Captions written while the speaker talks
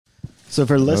So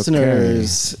for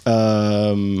listeners,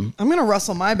 I'm going to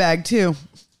rustle my bag too.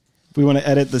 If we want to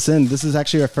edit this in, this is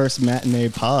actually our first matinee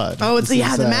pod. Oh, it's the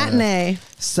matinee.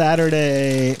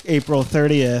 Saturday, April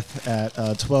 30th at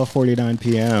 12:49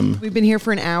 p.m. We've been here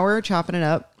for an hour chopping it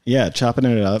up. Yeah, chopping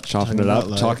it up.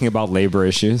 Talking about labor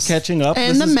issues. Catching up.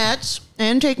 And Mets,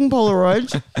 and taking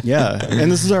Polaroids. Yeah, and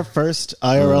this is our first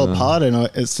IRL pod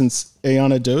since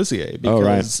Ayanna Dozier.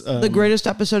 Because, right. The greatest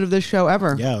episode of this show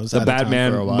ever. Yeah, it was The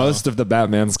Batman, most of the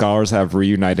Batman scholars have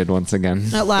reunited once again.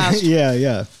 At last.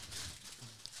 yeah.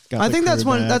 I think that's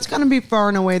going to be far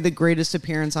and away the greatest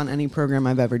appearance on any program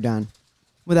I've ever done.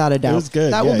 Without a doubt. It was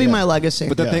good. That will be my legacy.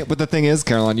 But the thing is,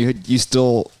 Caroline, you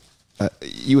still...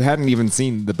 you hadn't even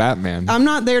seen the Batman. I'm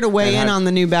not there to weigh in on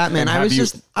the new Batman. I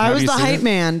was the hype it?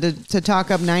 man to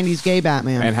talk up 90s gay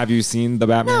Batman. And have you seen the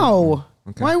Batman? No.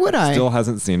 Okay. Why would I? Still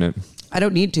hasn't seen it. I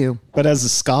don't need to. But as a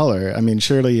scholar, I mean,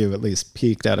 surely you at least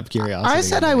peeked out of curiosity. I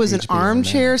said I was an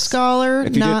armchair scholar,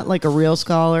 not like a real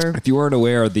scholar. If you weren't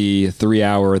aware, the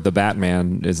 3-hour The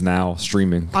Batman is now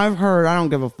streaming. I've heard. I don't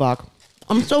give a fuck.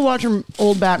 I'm still watching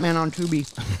old Batman on Tubi.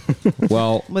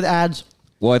 Well, with ads.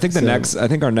 Well, I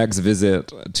think our next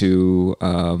visit to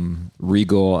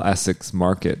Regal Essex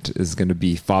Market is going to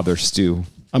be Father Stew.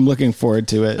 I'm looking forward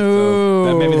to it.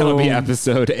 So maybe that'll be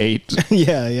episode 8.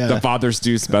 Yeah. The Father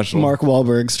Stew special. Mark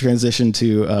Wahlberg's transition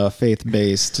to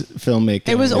faith-based filmmaking.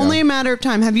 It was only a matter of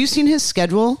time. Have you seen his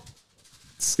schedule?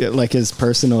 Like his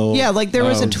personal... Yeah, like there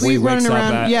was a tweet running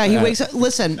around. He wakes up...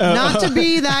 Listen, not to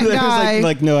be that guy...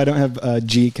 like, no, I don't have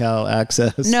GCal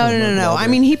access. No. I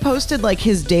mean, he posted like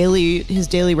his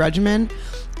daily regimen,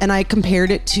 and I compared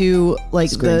it to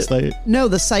like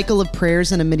the cycle of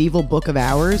prayers in a medieval book of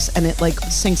hours, and it like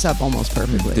syncs up almost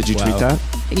perfectly. Did you tweet that?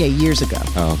 Yeah, years ago.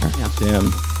 Oh, okay. Yeah.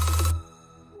 Damn.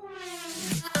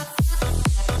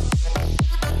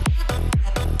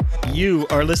 You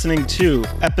are listening to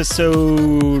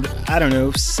episode,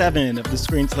 7 of the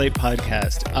Screen Slate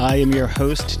podcast. I am your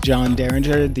host, John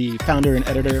Derringer, the founder and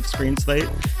editor of Screen Slate,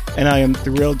 and I am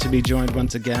thrilled to be joined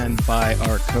once again by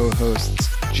our co-hosts,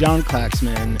 John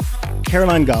Klaxman,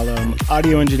 Caroline Gollum,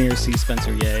 audio engineer C.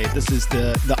 Spencer Ye. This is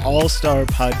the all-star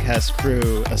podcast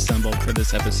crew assembled for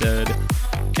this episode.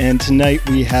 And tonight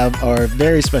we have our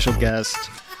very special guest,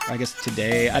 I guess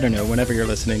today, whenever you're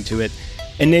listening to it,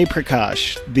 Inney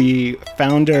Prakash, the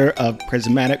founder of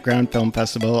Prismatic Ground Film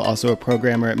Festival, also a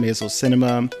programmer at Maisel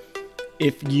Cinema.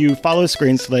 If you follow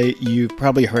Screen Slate, you've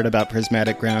probably heard about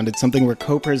Prismatic Ground. It's something we're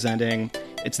co-presenting.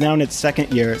 It's now in its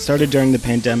second year. It started during the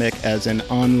pandemic as an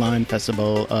online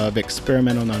festival of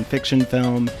experimental nonfiction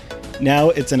film. Now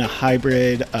it's in a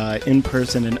hybrid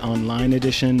in-person and online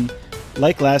edition.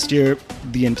 Like last year,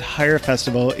 the entire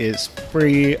festival is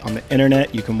free on the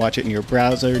internet. You can watch it in your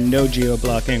browser, no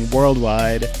geo-blocking,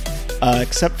 worldwide,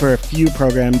 except for a few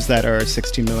programs that are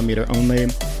 16mm only.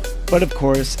 But of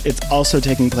course, it's also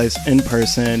taking place in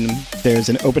person. There's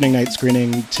an opening night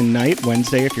screening tonight,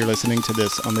 Wednesday, if you're listening to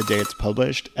this on the day it's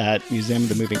published, at Museum of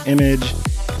the Moving Image.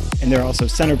 And there are also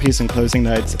centerpiece and closing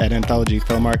nights at Anthology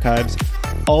Film Archives.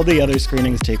 All the other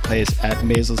screenings take place at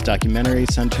Maisel's Documentary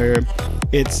Center.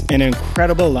 It's an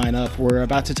incredible lineup. We're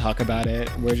about to talk about it.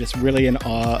 We're just really in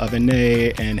awe of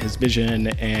Inney and his vision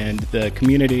and the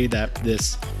community that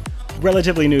this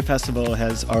relatively new festival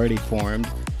has already formed.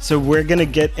 So we're going to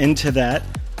get into that.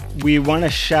 We want to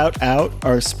shout out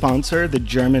our sponsor, the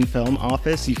German Film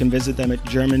Office. You can visit them at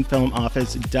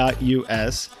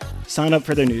germanfilmoffice.us. Sign up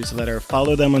for their newsletter,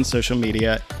 follow them on social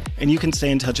media, and you can stay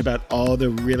in touch about all the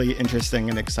really interesting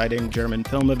and exciting German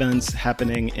film events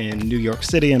happening in New York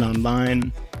City and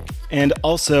online. And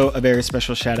also a very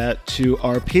special shout out to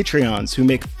our Patreons who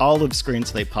make all of Screen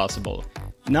Slate possible.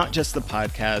 Not just the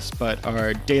podcast, but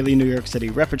our daily New York City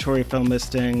repertory film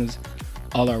listings,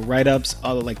 all our write-ups,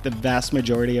 the vast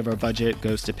majority of our budget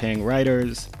goes to paying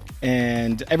writers,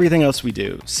 and everything else we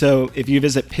do. So if you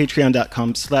visit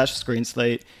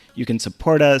patreon.com/screenslate, you can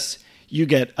support us. You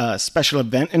get special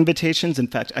event invitations. In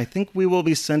fact, I think we will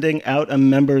be sending out a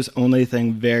members-only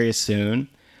thing very soon,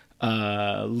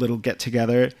 a little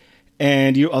get-together.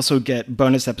 And you also get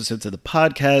bonus episodes of the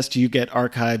podcast. You get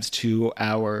archives to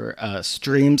our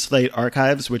Stream Slate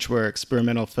archives, which were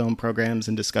experimental film programs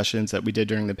and discussions that we did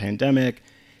during the pandemic.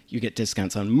 You get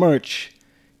discounts on merch,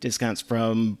 discounts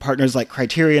from partners like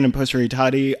Criterion and Poster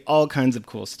Itati, all kinds of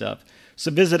cool stuff. So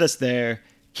visit us there.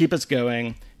 Keep us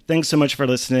going. Thanks so much for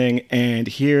listening. And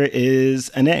here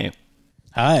is Inney.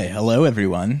 Hi. Hello,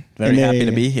 everyone. Very happy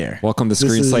to be here. Welcome to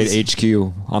Screen Slate HQ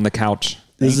on the couch.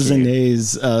 This is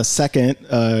Inney's second,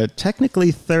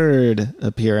 technically third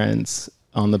appearance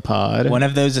on the pod. One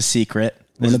of those a secret.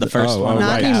 This is the first one.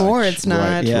 Not anymore. It's not.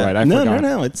 Right, Yeah. right. I No, forgot.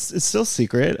 no. It's still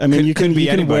secret. I mean, you can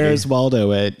Where's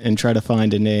Waldo it and try to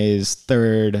find Inney's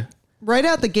third. Right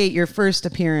out the gate, your first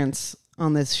appearance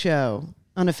on this show,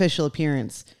 unofficial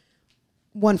appearance,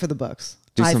 one for the books.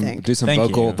 I think. Do some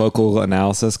Thank you. vocal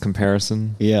analysis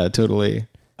comparison. Yeah, totally.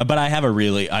 But I have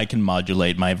I can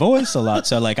modulate my voice a lot.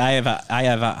 So like I have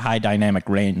a high dynamic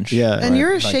range. Yeah. And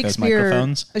you're a Like those Shakespeare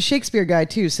microphones. guy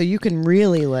too, so you can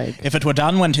really like. If it were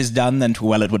done when 'tis done, then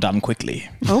 'twell it were done quickly.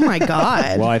 Oh my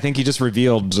god! Well, I think you just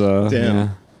revealed.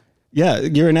 Damn. Yeah,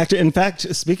 you're an actor. In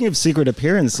fact, speaking of secret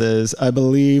appearances, I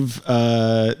believe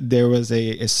there was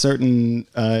a certain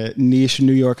niche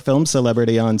New York film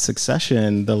celebrity on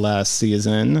Succession the last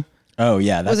season. Oh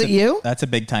yeah, Was it you? That's a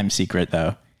big time secret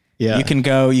though. Yeah. You can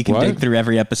What? dig through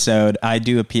every episode. I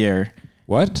do appear.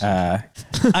 What? I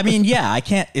mean, yeah, I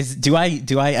can't. Do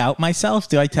I out myself?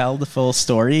 Do I tell the full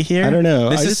story here? I don't know.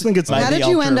 This I is just think it's by How the did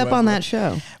you end ultra up on web- that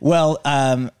show? Well,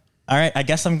 all right. I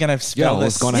guess I'm gonna spill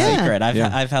let's this go on ahead. secret.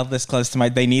 Yeah. I've held this close to my.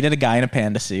 They needed a guy in a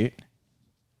panda suit.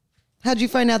 How'd you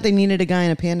find out they needed a guy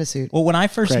in a panda suit? Well, when I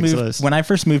first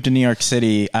moved to New York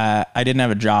City, I didn't have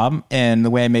a job, and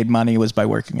the way I made money was by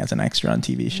working as an extra on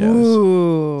TV shows.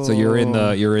 Ooh. So you're in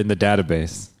the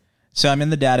database, So I'm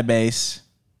in the database.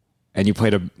 and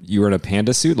you were in a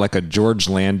panda suit, like a George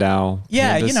Landau.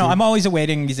 Yeah, panda you know, suit? I'm always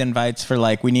awaiting these invites for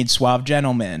like, we need suave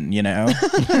gentlemen, you know,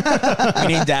 we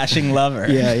need dashing lover.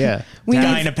 Yeah.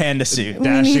 Guy in a panda suit. we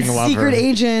need dashing lover. secret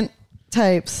agent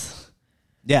types.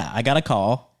 Yeah, I got a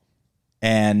call,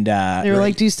 and They were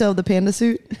like, "Do you still have the panda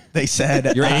suit?" they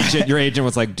said, Your agent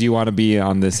was like, "Do you want to be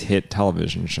on this hit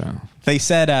television show?" they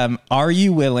said, are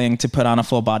you willing to put on a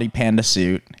full body panda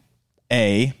suit?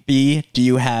 A. B. Do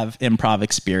you have improv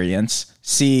experience?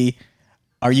 C.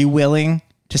 Are you willing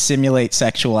to simulate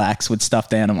sexual acts with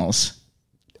stuffed animals?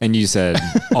 And you said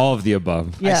all of the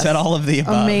above. Yes. I said all of the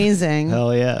above. Amazing.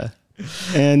 Hell yeah.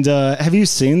 And have you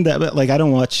seen that? Like, I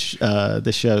don't watch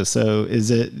the show. So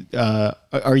is it,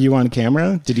 are you on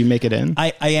camera? Did you make it in?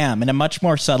 I am, in a much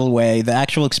more subtle way. The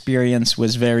actual experience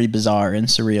was very bizarre and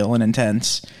surreal and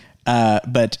intense.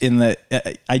 But in the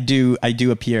I do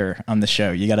appear on the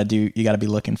show. You gotta be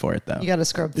looking for it though. You got to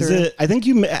scrub through. Is it? I think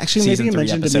you actually maybe Season you 3,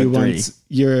 mentioned to me episode 3.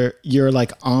 once. You're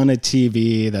like on a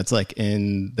TV that's like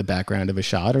in the background of a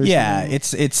shot or Yeah,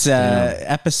 something. it's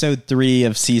episode 3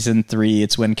 of season 3.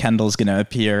 It's when Kendall's gonna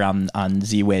appear on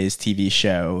Z-Way's TV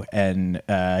show, and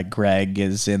Greg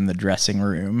is in the dressing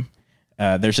room.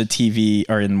 There's a TV,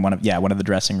 or in one of the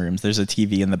dressing rooms. There's a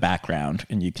TV in the background,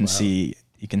 and you can see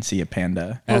a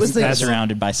panda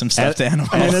surrounded by some stuffed animals.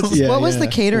 What was the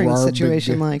catering Rar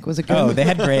situation big- like? Was it good? Oh, they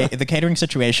had great. The catering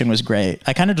situation was great.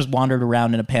 I kind of just wandered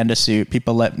around in a panda suit.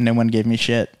 No one gave me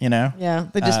shit, you know? Yeah,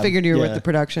 they just figured you were with yeah. the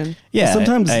production. Yeah.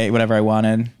 Sometimes- I ate whatever I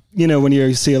wanted. You know, when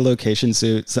you see a location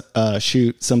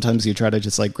shoot, sometimes you try to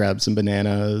just like grab some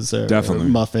bananas or Definitely.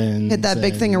 muffins. Hit that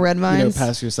big thing of red You know, vines.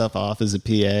 pass yourself off as a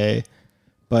PA.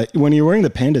 But when you're wearing the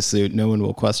panda suit, no one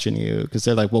will question you because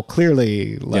they're like, well,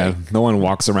 clearly, like, Yeah, no one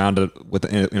walks around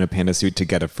in a panda suit to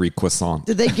get a free croissant.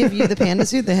 Did they give you the panda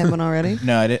suit? They had one already.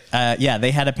 No, I did. Yeah,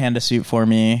 they had a panda suit for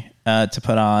me to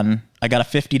put on. I got a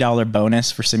 $50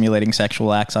 bonus for simulating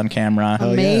sexual acts on camera. hell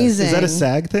yeah. Amazing. Is that a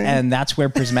SAG thing? And that's where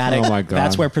Prismatic. Oh my God.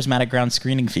 That's where Prismatic ground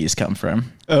screening fees come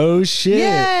from. oh shit,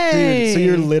 Yay! dude! So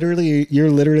you're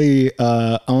literally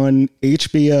on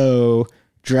HBO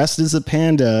dressed as a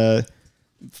panda,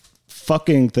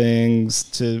 fucking things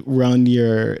to run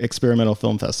your experimental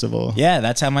film festival. Yeah,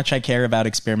 that's how much I care about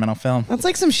experimental film. That's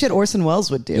like some shit Orson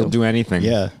Welles would do. You'll do anything.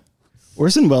 Yeah.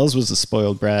 Orson Welles was a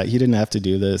spoiled brat. He didn't have to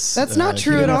do this. That's not He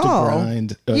true didn't at have to all.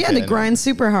 grind. He had Okay, to grind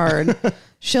super hard,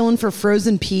 shilling for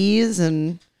frozen peas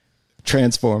and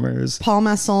Transformers. Paul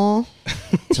Masson,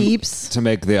 Teeps. To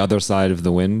make The Other Side of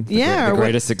the Wind Yeah, the or what-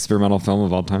 greatest experimental film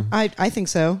of all time. I think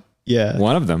so. Yeah.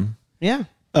 One of them. Yeah.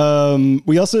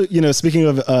 We also, you know, speaking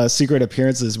of secret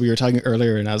appearances, we were talking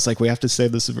earlier, and I was like, we have to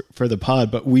save this for the pod,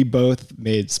 but we both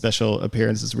made special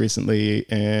appearances recently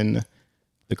in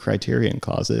the Criterion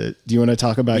Closet. Do you want to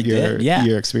talk about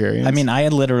your experience? I mean, I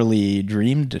had literally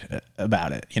dreamed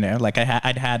about it, you know, like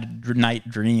I'd had night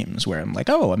dreams where I'm like,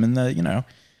 oh, I'm in the, you know,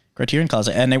 Criterion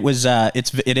Closet. And it was,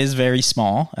 it is very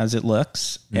small as it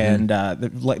looks. And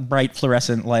the bright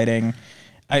fluorescent lighting,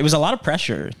 it was a lot of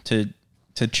pressure to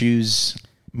choose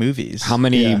movies. How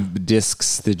many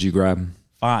discs did you grab?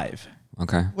 5.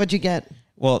 Okay. What'd you get?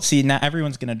 Well, see, now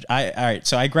everyone's going to, all right.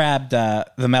 So I grabbed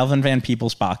the Melvin Van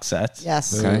Peebles box sets.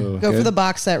 Yes. Okay. Go for the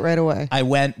box set right away. I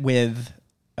went with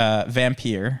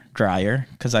Vampire dryer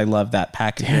because I love that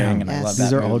packaging and I Yes. love that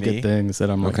these are all movie. good things that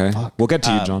I'm like, Okay. fuck. We'll get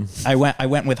to you, John. I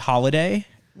went with Holiday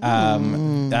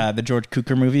The George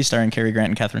Cukor movie starring Cary Grant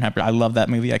and Katharine Hepburn. I love that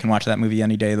movie. I can watch that movie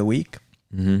any day of the week.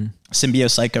 Mm-hmm.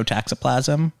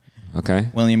 Symbiocytotoxoplasm. Okay.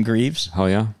 William Greaves. Hell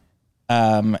yeah.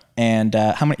 And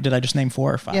how many did I just name?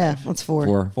 4 or 5? Yeah, that's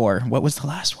 4. 4. What was the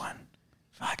last one?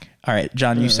 Fuck. All right,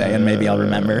 John, you say, and maybe I'll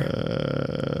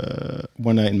remember.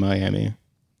 One Night in Miami.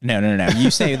 No.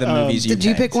 You say the movies you Did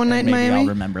you pick One Night in Miami? I'll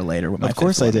remember later what my Of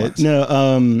course fifth I one did. was.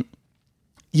 No,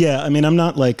 yeah, I mean, I'm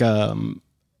not like,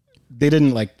 they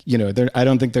didn't like, I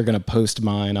don't think they're going to post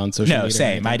mine on social media. No,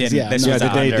 same. I didn't. Yeah, this no, was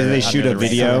did they shoot a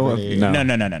video? No.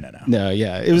 No,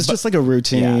 yeah. It was just like a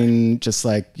routine, just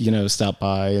like, stop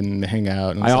by and hang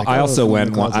out. And I also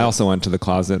went to the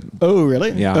closet. Oh,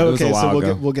 really? Yeah. Oh, it was a while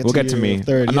ago. We'll get to me.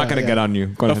 Third. I'm not going to get on you.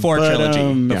 Go ahead. Before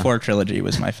Trilogy. But, Before Trilogy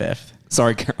was my 5th.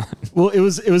 Sorry, Caroline. Well, it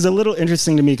was a little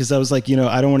interesting to me because I was like,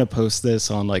 I don't want to post this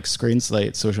on like Screen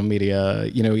Slate social media,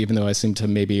 even though I seem to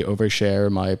maybe overshare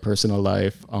my personal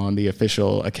life on the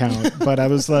official account. But I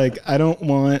was like, I don't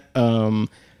want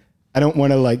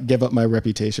to like give up my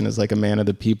reputation as like a man of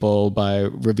the people by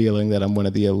revealing that I'm one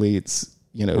of the elites.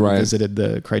 Who visited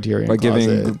the Criterion by closet.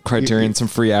 Giving Criterion some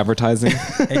free advertising.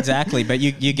 Exactly, but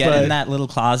you get in that little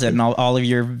closet and all of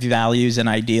your values and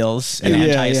ideals and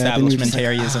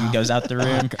anti-establishmentarianism goes out the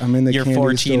room. I'm in the You're candy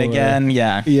 14 store. again,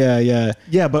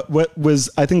 yeah. But what was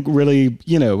I think really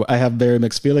I have very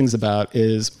mixed feelings about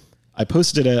is I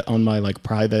posted it on my like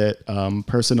private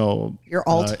personal Your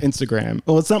alt? Instagram.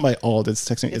 Well, it's not my alt. It's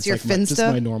texting. It's your like Finsta? just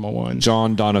my normal one.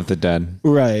 John Dawn of the Dead.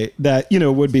 Right. That,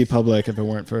 would be public if it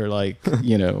weren't for like,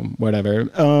 whatever.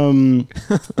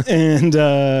 And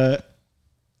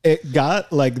it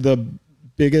got like the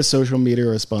biggest social media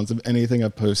response of anything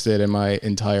I've posted in my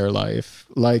entire life.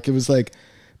 Like it was like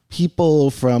people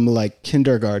from like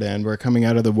kindergarten were coming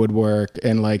out of the woodwork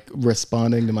and like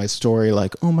responding to my story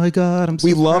like, oh my God, I'm so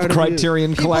We love proud of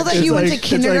Criterion People Collection. that you went to like-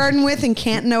 kindergarten with in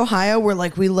Canton, Ohio were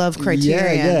like, we love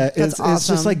Criterion. Yeah. That's awesome. It's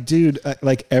just like, dude,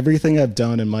 like everything I've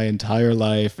done in my entire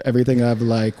life, everything I've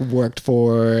like worked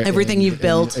for, Everything you've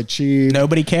built. achieved.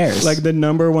 Nobody cares. Like the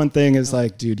number one thing is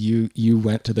like, dude, you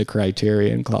went to the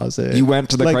Criterion closet. You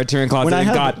went to the Like, Criterion Closet when I and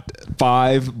have- got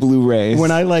 5 Blu-rays.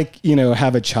 When I like,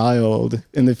 have a child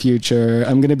in the future,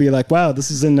 I'm going to be like, wow, this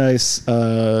is a nice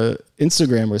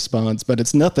Instagram response, but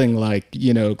it's nothing like,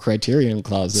 Criterion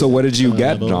Closet. So what did you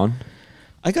get, level. John?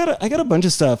 I got a bunch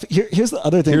of stuff. Here's the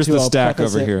other thing. Here's too, the I'll stack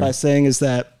preface over it here. by saying is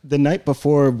that the night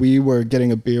before we were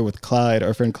getting a beer with Clyde,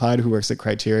 our friend Clyde, who works at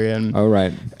Criterion. Oh,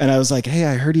 right. And I was like, hey,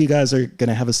 I heard you guys are going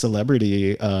to have a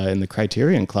celebrity in the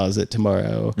Criterion Closet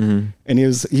tomorrow. Mm-hmm. And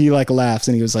he like laughs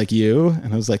and he was like, you?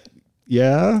 And I was like,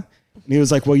 yeah. And he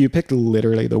was like, well, you picked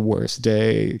literally the worst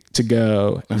day to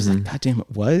go. And I was like, God damn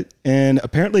it, what? And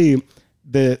apparently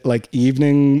the like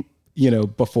evening,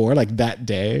 before, like that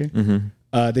day,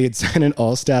 they had sent an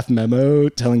all-staff memo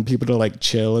telling people to like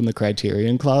chill in the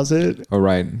Criterion Closet. Oh,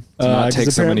 right. To not 'cause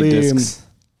take so many apparently, discs.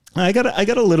 I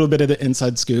got a little bit of the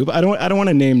inside scoop. I don't want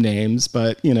to name names,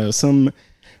 but some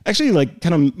actually like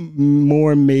kind of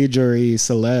more majory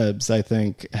celebs I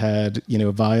think had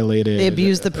violated. They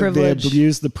abused the privilege. They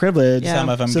abused the privilege. Yeah. Some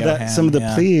of them so go that ham, some of the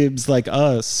yeah. plebes like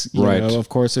us, Right. of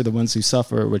course, are the ones who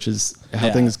suffer, which is how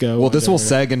Yeah. things go. Well, this will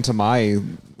under- seg into my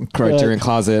Criterion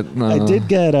Closet. I did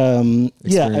get I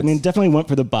experience. mean definitely went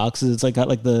for the boxes. I got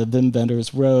like the Wim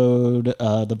Wenders Road,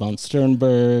 the von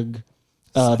Sternberg,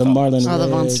 the Marlon Oh, the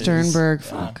von Ridge, Sternberg.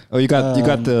 Fuck. Oh, you got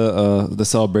the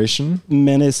celebration.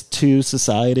 Menace to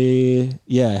Society.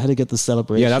 Yeah, I had to get the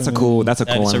celebration. Yeah, that's a cool That's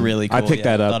one. a really cool. I picked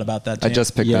that up. Thought about that I too.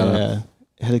 just picked that up. Yeah,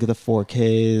 I had to get the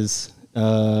 4Ks.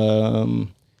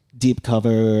 Deep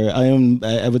cover.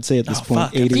 I would say at this point,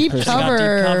 fuck. 80%. Deep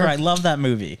cover. I love that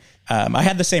movie. I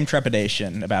had the same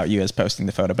trepidation about you as posting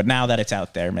the photo, but now that it's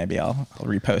out there, maybe I'll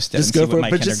repost it Just and go see for what it, my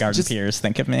but just- kindergarten just- peers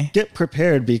think of me. Get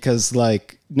prepared because,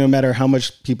 like, no matter how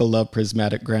much people love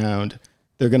Prismatic Ground,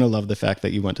 they're gonna love the fact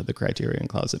that you went to the Criterion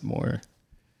Closet more.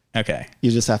 Okay. You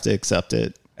just have to accept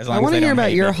it. As I long as want they to hear don't about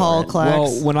hate your me for hall, it. Clax.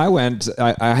 Well, when I went,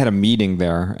 I had a meeting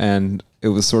there, and it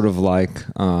was sort of like,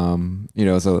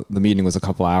 so the meeting was a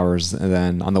couple hours, and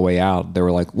then on the way out, they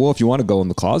were like, "Well, if you want to go in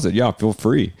the closet, yeah, feel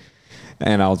free."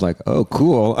 And I was like, "Oh,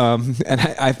 cool." And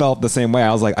I felt the same way.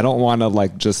 I was like, I don't want to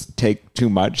like just take too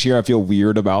much here. I feel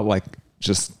weird about like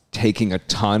just taking a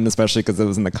ton, especially because it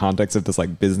was in the context of this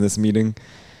like business meeting.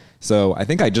 So I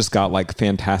think I just got like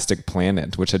Fantastic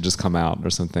Planet, which had just come out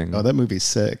or something. Oh, that movie's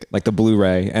sick. Like the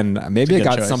Blu-ray, and maybe I good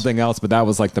got choice. something else, but that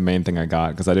was like the main thing I got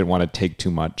because I didn't want to take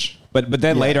too much. But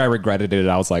then later I regretted it.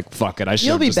 I was like, fuck it.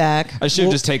 You'll be back. I should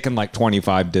have just taken like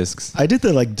 25 discs. I did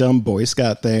the like dumb Boy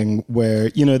Scout thing where,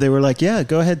 they were like, yeah,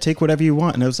 go ahead, take whatever you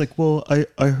want. And I was like, well,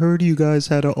 I heard you guys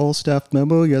had an all staff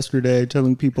memo yesterday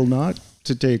telling people not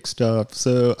to take stuff.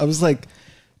 So I was like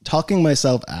talking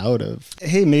myself out of,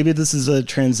 hey, maybe this is a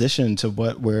transition to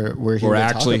what we're here. We're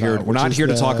actually here. We're not here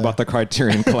to talk about the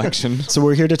Criterion Collection. So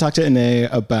we're here to talk to Inney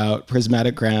about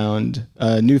Prismatic Ground,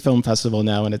 a new film festival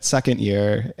now in its second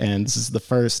year, and this is the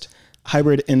first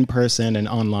hybrid in-person and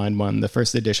online one. The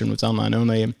first edition was online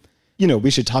only. You know,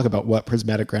 we should talk about what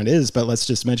Prismatic Ground is, but let's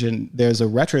just mention there's a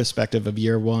retrospective of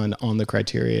year one on the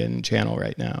Criterion channel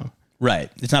right now.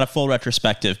 Right. It's not a full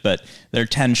retrospective, but there are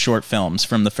 10 short films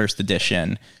from the first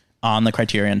edition on the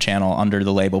Criterion channel under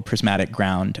the label Prismatic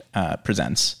Ground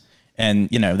Presents.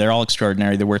 And, you know, they're all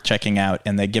extraordinary. They're worth checking out,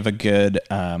 and they give a good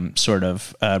sort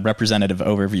of representative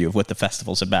overview of what the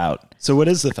festival's about. So what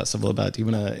is the festival about? Do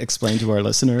you want to explain to our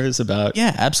listeners about?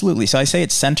 Yeah, absolutely. So I say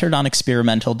it's centered on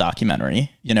experimental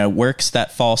documentary, you know, works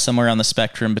that fall somewhere on the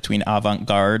spectrum between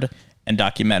avant-garde and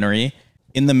documentary,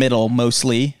 in the middle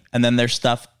mostly, and then there's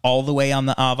stuff all the way on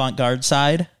the avant-garde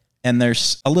side, and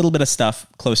there's a little bit of stuff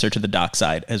closer to the doc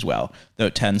side as well, though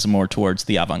it tends more towards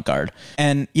the avant-garde.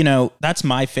 And, you know, that's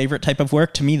my favorite type of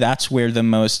work. To me, that's where the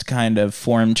most kind of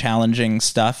form-challenging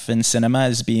stuff in cinema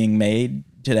is being made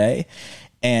today.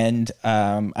 And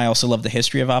I also love the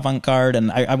history of avant-garde, and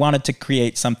I wanted to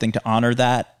create something to honor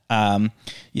that.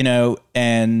 You know,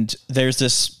 and there's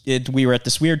this, we were at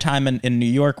this weird time in New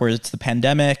York where it's the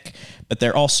pandemic, but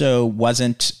there also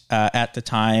wasn't at the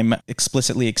time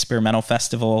explicitly experimental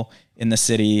festival in the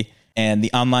city, and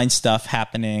the online stuff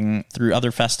happening through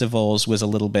other festivals was a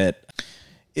little bit,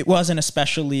 it wasn't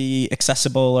especially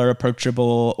accessible or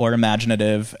approachable or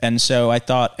imaginative. And so I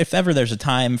thought, if ever there's a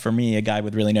time for me, a guy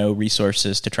with really no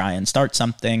resources, to try and start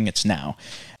something, it's now.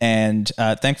 And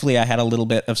thankfully, I had a little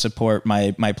bit of support.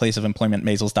 My place of employment,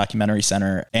 Maisels Documentary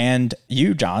Center, and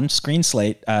you, John, Screen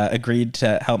Slate, agreed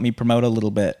to help me promote a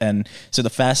little bit. And so the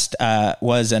fest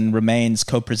was and remains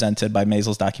co-presented by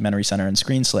Maisels Documentary Center and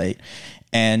Screen Slate.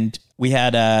 And we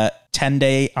had a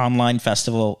 10-day online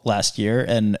festival last year,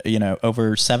 and, you know,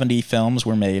 over 70 films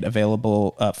were made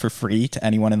available for free to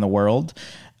anyone in the world.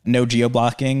 No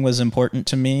geo-blocking was important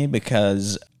to me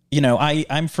because, you know,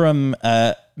 I'm from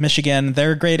Michigan.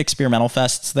 There are great experimental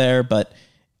fests there, but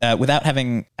without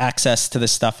having access to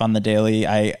this stuff on the daily,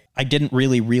 I didn't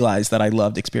really realize that I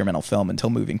loved experimental film until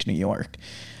moving to New York.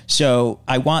 So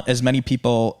I want as many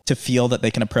people to feel that they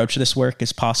can approach this work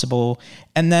as possible.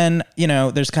 And then, you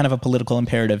know, there's kind of a political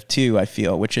imperative too, I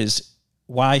feel, which is,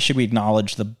 why should we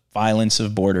acknowledge the violence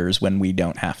of borders when we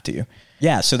don't have to?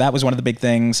 Yeah, so that was one of the big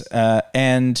things.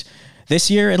 And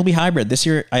this year, it'll be hybrid. This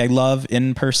year, I love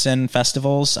in-person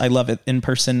festivals. I love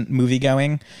in-person movie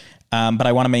going, but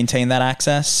I want to maintain that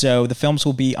access. So the films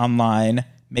will be online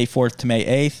May 4th to May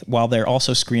 8th, while they're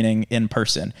also screening in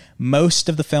person. Most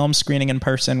of the films screening in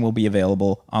person will be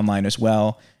available online as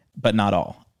well, but not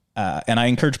all. And I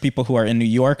encourage people who are in New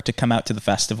York to come out to the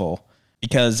festival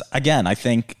because, again, I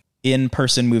think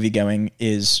in-person moviegoing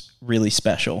is really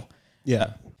special.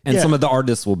 Yeah. And some of the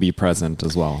artists will be present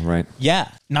as well, right?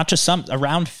 Yeah, not just some.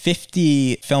 Around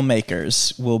 50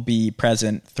 filmmakers will be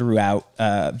present throughout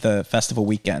the festival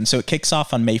weekend. So it kicks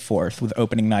off on May 4th with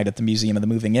opening night at the Museum of the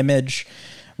Moving Image.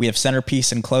 We have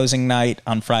centerpiece and closing night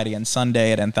on Friday and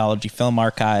Sunday at Anthology Film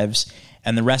Archives.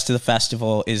 And the rest of the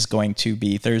festival is going to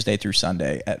be Thursday through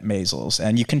Sunday at Maisels.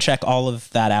 And you can check all of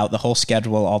that out, the whole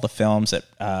schedule, all the films at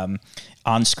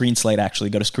on ScreenSlate,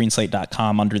 actually. Go to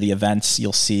screenslate.com. Under the events,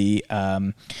 you'll see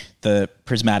the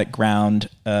Prismatic Ground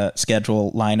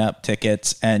schedule, lineup,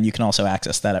 tickets, and you can also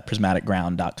access that at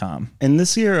prismaticground.com. And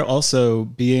this year, also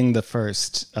being the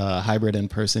first hybrid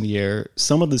in-person year,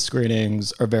 some of the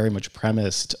screenings are very much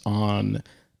premised on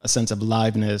a sense of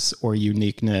liveness or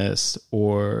uniqueness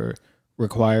or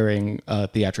requiring a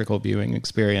theatrical viewing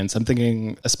experience. I'm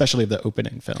thinking especially of the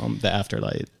opening film, The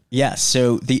Afterlight. Yes.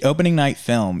 So the opening night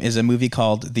film is a movie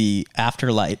called The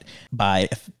Afterlight by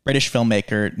a British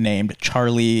filmmaker named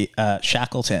Charlie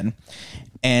Shackleton.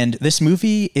 And this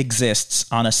movie exists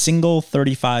on a single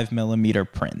 35 millimeter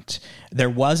print. There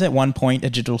was at one point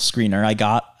a digital screener. I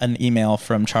got an email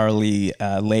from Charlie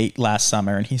late last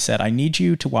summer, and he said, I need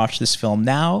you to watch this film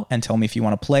now and tell me if you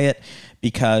want to play it,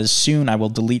 because soon I will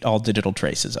delete all digital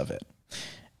traces of it.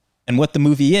 And what the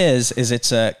movie is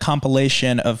it's a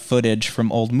compilation of footage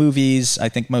from old movies, I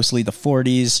think mostly the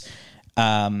 40s,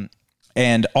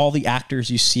 and all the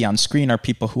actors you see on screen are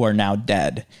people who are now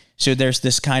dead. So there's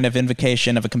this kind of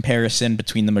invocation of a comparison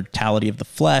between the mortality of the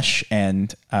flesh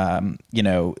and,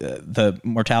 the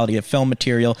mortality of film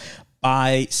material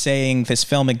by saying this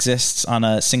film exists on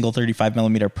a single 35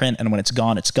 millimeter print. And when it's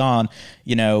gone, it's gone.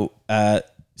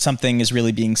 Something is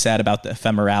really being said about the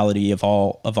ephemerality of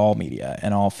all media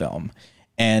and all film.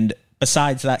 And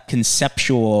besides that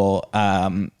conceptual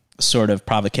sort of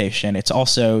provocation. It's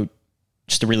also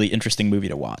just a really interesting movie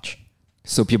to watch.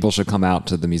 So people should come out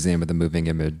to the Museum of the Moving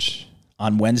Image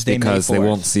on Wednesday, because May 4th. They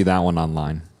won't see that one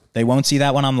online. They won't see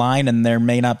that one online, and there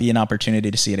may not be an opportunity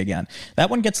to see it again. That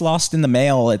one gets lost in the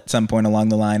mail at some point along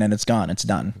the line, and it's gone. It's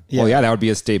done. Yeah. Well, yeah, that would be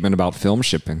a statement about film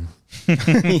shipping.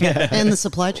 And the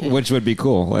supply chain. Which would be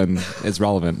cool and is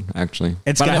relevant, actually.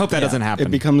 But I hope that doesn't happen. It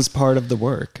becomes part of the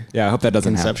work. Yeah, I hope that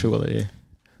doesn't conceptually happen.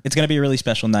 It's going to be a really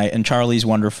special night, and Charlie's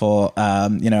wonderful.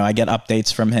 I get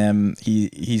updates from him.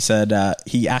 He said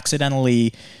he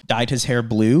accidentally dyed his hair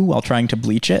blue while trying to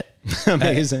bleach it.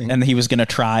 Amazing. And he was going to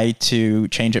try to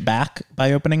change it back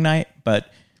by opening night,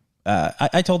 but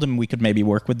I told him we could maybe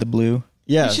work with the blue.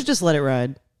 Yeah. You should just let it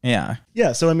ride. Yeah.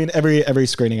 Yeah. So, I mean, every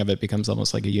screening of it becomes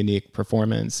almost like a unique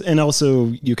performance. And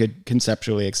also you could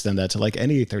conceptually extend that to like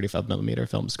any 35 millimeter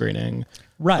film screening.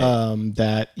 Right.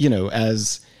 That,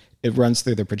 as it runs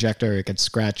through the projector, it gets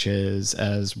scratches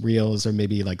as reels are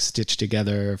maybe like stitched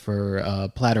together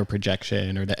for platter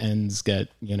projection, or the ends get,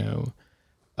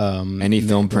 any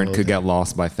film print could get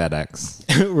lost by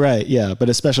FedEx. Right. Yeah. But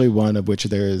especially one of which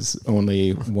there is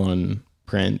only one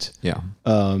print. Yeah.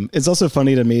 It's also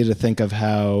funny to me to think of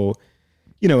how,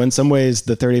 in some ways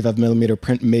the 35 millimeter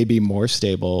print may be more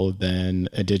stable than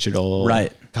a digital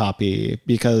copy,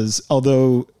 because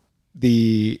although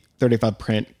the 35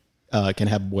 print can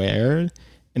have wear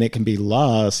and it can be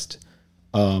lost,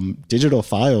 digital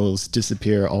files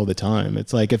disappear all the time.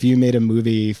 It's like if you made a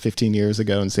movie 15 years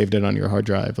ago and saved it on your hard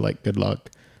drive, like good luck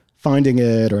finding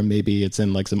it, or maybe it's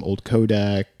in like some old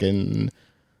codec and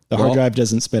the hard drive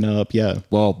doesn't spin up. Yeah.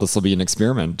 Well, this will be an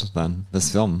experiment then,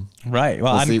 this film. Right.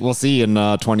 Well, we'll see in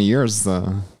 20 years,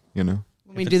 When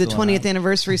we do the 20th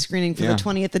anniversary screening for the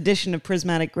 20th edition of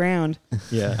Prismatic Ground.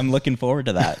 Yeah. I'm looking forward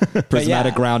to that.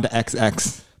 Prismatic Ground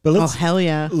XX. But hell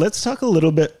yeah. Let's talk a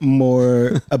little bit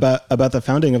more about the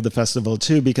founding of the festival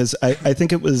too, because I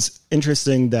think it was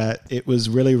interesting that it was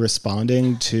really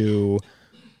responding to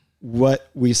what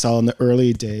we saw in the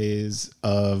early days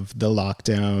of the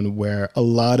lockdown, where a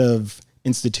lot of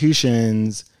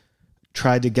institutions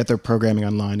tried to get their programming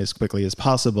online as quickly as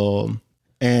possible.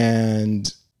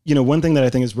 And, one thing that I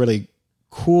think is really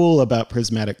cool about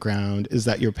Prismatic Ground is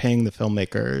that you're paying the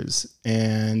filmmakers.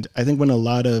 And I think when a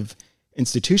lot of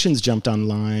institutions jumped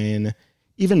online,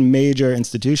 even major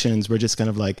institutions were just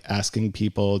kind of like asking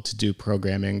people to do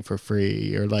programming for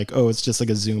free, or like, oh, it's just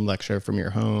like a Zoom lecture from your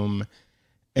home.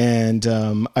 And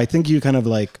I think you kind of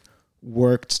like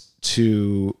worked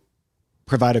to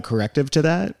provide a corrective to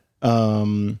that.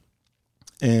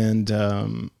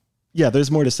 There's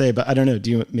more to say, but I don't know.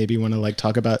 Do you maybe want to like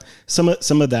talk about some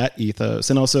of that ethos?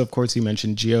 And also, of course, you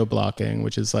mentioned geo-blocking,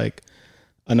 which is like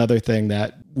another thing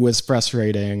that was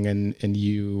frustrating and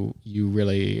you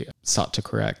really sought to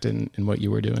correct in what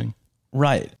you were doing.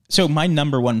 Right. So my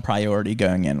number one priority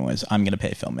going in was I'm going to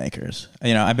pay filmmakers.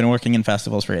 I've been working in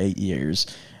festivals for 8 years.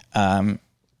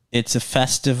 It's a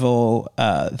festival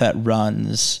that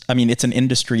runs, it's an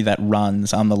industry that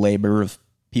runs on the labor of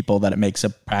people that it makes a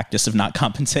practice of not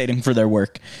compensating for their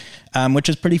work, which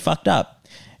is pretty fucked up.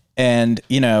 And,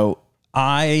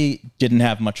 I didn't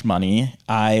have much money.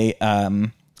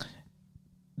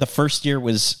 The first year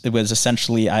was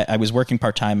essentially, I was working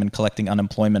part-time and collecting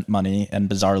unemployment money, and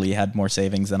bizarrely had more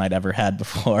savings than I'd ever had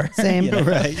before. Same.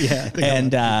 Right. Yeah.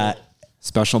 And,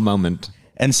 special moment.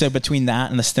 And so between that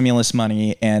and the stimulus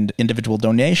money and individual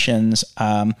donations,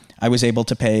 I was able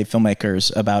to pay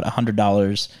filmmakers about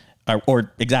 $100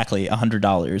 or exactly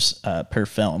 $100 per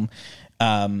film.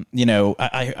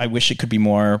 I wish it could be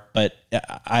more, but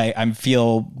I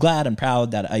feel glad and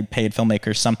proud that I paid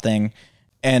filmmakers something.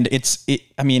 And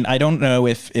I don't know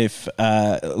if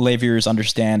lay-viewers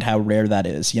understand how rare that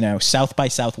is. South by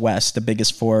Southwest, the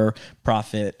biggest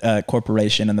for-profit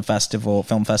corporation in the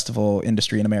film festival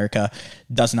industry in America,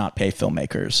 does not pay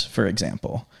filmmakers, for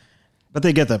example. But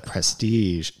they get the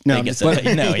prestige.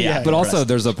 But also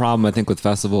there's a problem, I think, with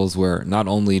festivals where not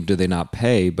only do they not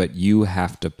pay, but you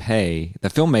have to pay. The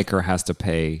filmmaker has to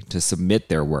pay to submit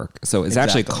their work. So it's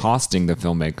actually costing the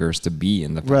filmmakers to be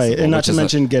in the festival. Right, and not to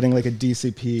mention getting like a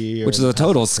DCP. Which is a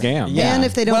total scam. Yeah. And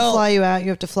if they don't fly you out,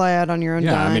 you have to fly out on your own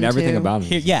dime, everything too. about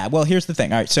it. Here's the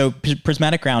thing. All right, so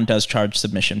Prismatic Ground does charge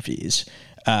submission fees.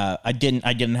 I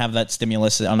didn't have that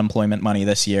stimulus unemployment money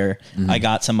this year. Mm-hmm. I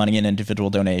got some money in individual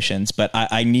donations, but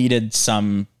I needed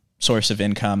some source of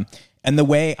income. And the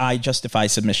way I justify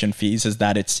submission fees is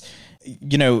that it's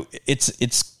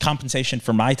compensation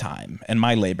for my time and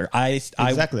my labor. I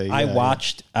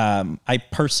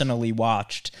personally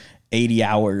watched 80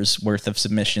 hours worth of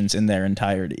submissions in their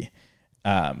entirety.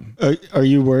 Are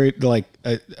you worried? Like,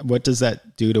 what does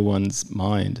that do to one's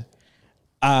mind?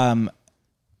 It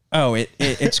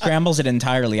scrambles it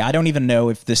entirely. I don't even know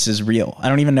if this is real. I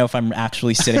don't even know if I'm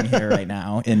actually sitting here right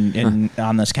now in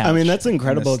on this couch. I mean, that's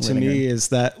incredible to me is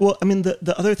that, well, I mean,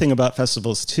 the other thing about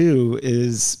festivals too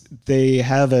is they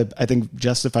have a, I think,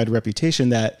 justified reputation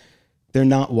that they're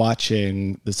not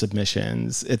watching the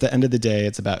submissions. At the end of the day,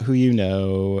 it's about who you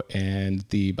know and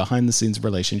the behind the scenes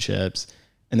relationships,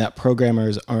 and that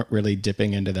programmers aren't really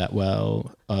dipping into that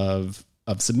well of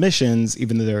submissions,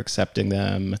 even though they're accepting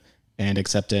them and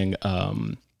accepting,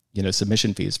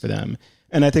 submission fees for them.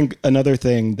 And I think another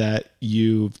thing that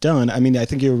you've done, I mean, I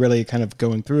think you're really kind of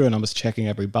going through and almost checking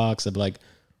every box of like,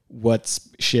 what's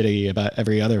shitty about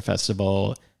every other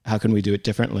festival? How can we do it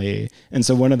differently? And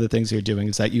so one of the things you're doing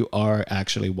is that you are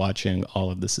actually watching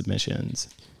all of the submissions.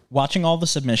 Watching all the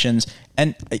submissions.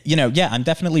 And, I'm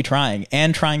definitely trying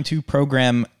to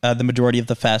program the majority of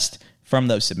the fest from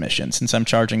those submissions since I'm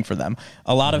charging for them.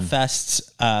 A lot of fests,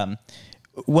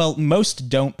 most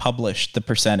don't publish the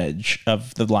percentage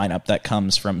of the lineup that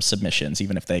comes from submissions,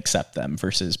 even if they accept them,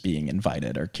 versus being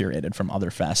invited or curated from other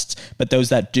fests. But those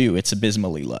that do, it's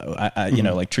abysmally low.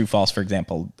 Like True False, for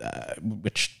example,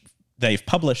 which they've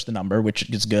published the number, which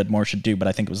is good, more should do, but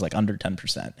I think it was like under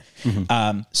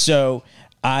 10%. So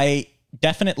I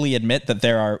definitely admit that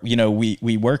there are,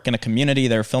 we work in a community.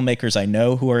 There are filmmakers I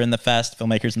know who are in the fest,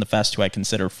 filmmakers in the fest who I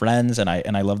consider friends, and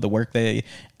I love the work they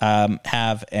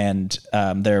have. And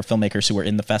there are filmmakers who were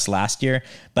in the fest last year.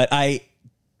 But I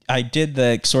did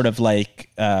the sort of like,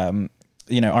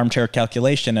 armchair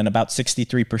calculation, and about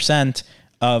 63%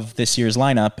 of this year's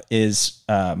lineup is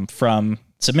from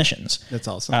submissions. That's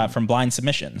awesome. From blind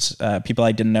submissions, people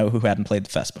I didn't know who hadn't played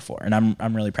the fest before, and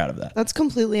I'm really proud of that. That's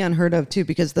completely unheard of too,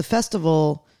 because the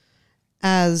festival,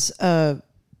 as an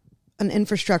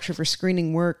infrastructure for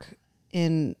screening work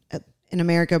in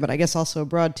America, but I guess also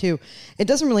abroad too, it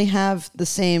doesn't really have the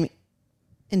same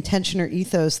intention or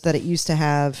ethos that it used to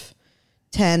have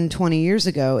 10, 20 years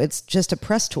ago. It's just a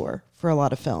press tour for a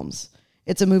lot of films.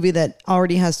 It's a movie that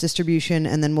already has distribution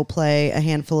and then will play a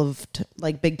handful of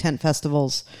big tent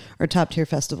festivals or top tier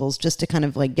festivals just to kind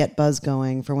of like get buzz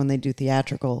going for when they do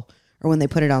theatrical or when they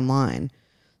put it online.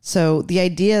 So the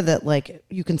idea that like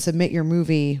you can submit your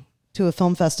movie to a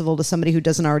film festival to somebody who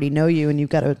doesn't already know you and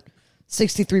you've got a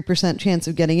 63% chance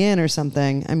of getting in or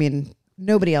something, I mean,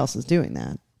 nobody else is doing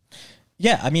that.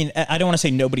 Yeah, I mean, I don't want to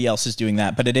say nobody else is doing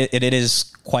that, but it is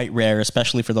quite rare,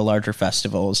 especially for the larger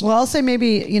festivals. Well, I'll say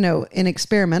maybe, in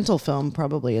experimental film,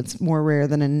 probably it's more rare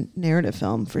than in narrative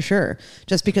film, for sure,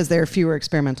 just because there are fewer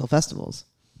experimental festivals.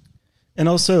 And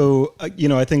also, I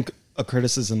think a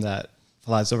criticism that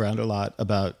flies around a lot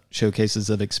about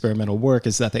showcases of experimental work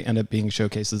is that they end up being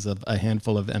showcases of a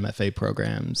handful of MFA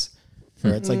programs.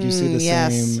 Where it's like you see the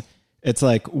same... It's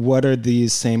like, what are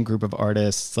these same group of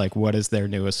artists? Like, what is their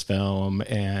newest film?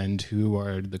 And who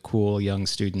are the cool young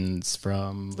students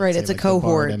from... Right, it's a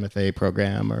cohort. MFA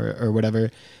program or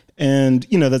whatever. And,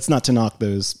 that's not to knock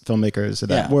those filmmakers or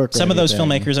that work. Some of those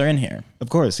filmmakers are in here. Of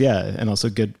course, yeah. And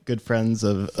also good friends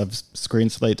of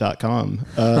screenslate.com.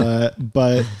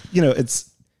 But, it's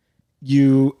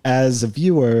you as a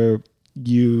viewer,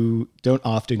 you don't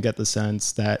often get the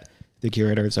sense that the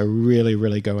curators are really,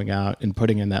 really going out and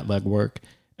putting in that legwork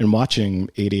and watching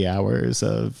 80 hours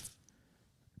of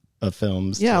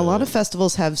films. Yeah, a lot of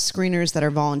festivals have screeners that are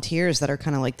volunteers that are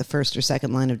kind of like the first or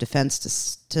second line of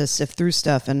defense to sift through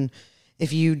stuff. And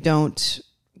if you don't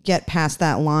get past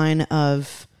that line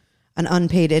of an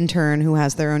unpaid intern who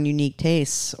has their own unique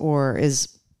tastes or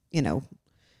is,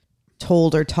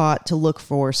 told or taught to look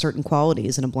for certain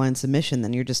qualities in a blind submission,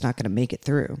 then you're just not going to make it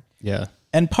through. Yeah.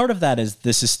 And part of that is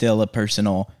this is still a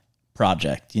personal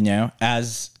project,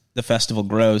 as the festival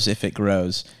grows, if it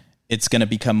grows, it's going to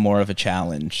become more of a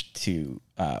challenge to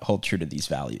hold true to these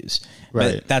values.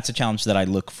 Right. But that's a challenge that I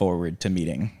look forward to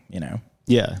meeting,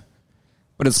 Yeah.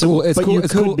 But it's cool. It's cool. You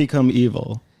it's could cool. become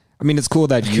evil. I mean, it's cool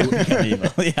that you,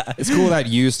 yeah. It's cool that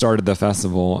you started the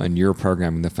festival and you're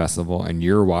programming the festival and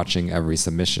you're watching every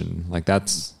submission. Like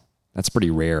that's pretty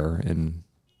rare and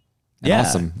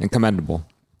awesome and commendable.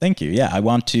 Thank you. Yeah, I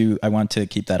want to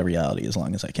keep that a reality as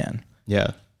long as I can.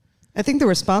 Yeah. I think the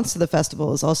response to the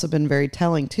festival has also been very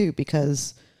telling too,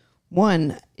 because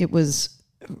one, it was,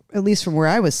 at least from where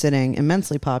I was sitting,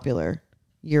 immensely popular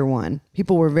year one.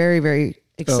 People were very, very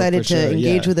excited to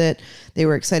engage with it. They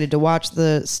were excited to watch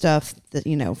the stuff that,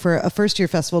 for a first year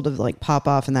festival to like pop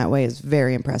off in that way is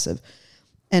very impressive.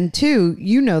 And two,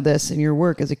 this in your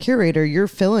work as a curator, you're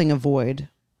filling a void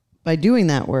by doing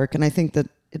that work. And I think that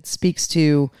it speaks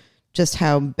to just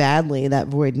how badly that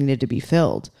void needed to be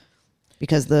filled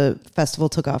because the festival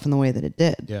took off in the way that it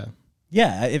did. Yeah.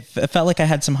 Yeah, it felt like I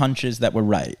had some hunches that were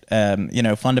right.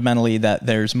 Fundamentally that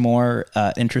there's more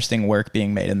interesting work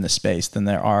being made in this space than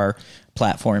there are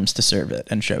platforms to serve it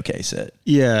and showcase it.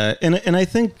 Yeah, and I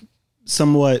think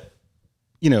somewhat,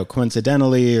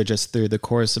 coincidentally or just through the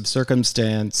course of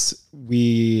circumstance,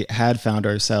 we had found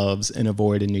ourselves in a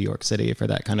void in New York City for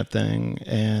that kind of thing.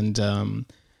 And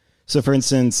so, for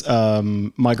instance,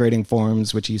 Migrating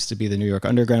Forms, which used to be the New York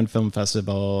Underground Film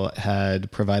Festival, had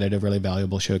provided a really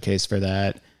valuable showcase for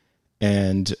that.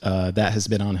 And that has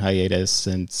been on hiatus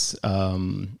since,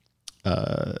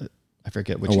 I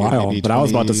forget which a year, while, maybe but I was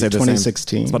about to say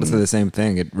 2016. I was about to say the same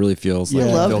thing. It really feels I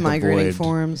like love Migrating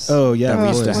Forms. Oh, yeah. That we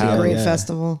used to It was have. a great Yeah.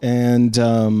 festival.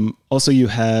 And also you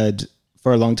had,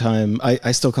 for a long time,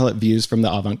 I still call it Views from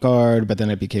the Avant-Garde, but then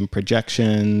it became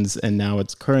Projections, and now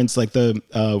it's Currents, like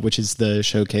which is the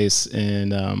showcase in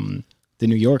the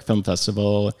New York Film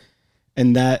Festival,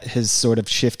 and that has sort of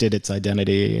shifted its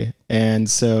identity. And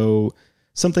so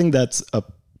something that's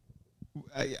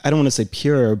I don't want to say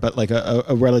pure, but like a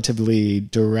relatively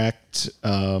direct,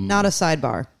 Not a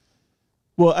sidebar.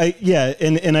 well,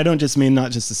 and I don't just mean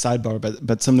not just a sidebar,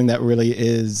 but something that really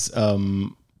is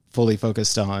fully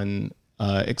focused on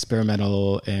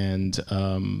experimental and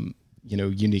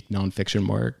unique nonfiction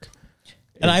work.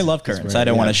 And I love Currents. right, I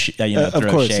don't yeah. want to Of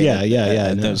throw course, shade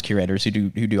at no. those curators who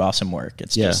do awesome work.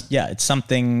 It's Yeah. it's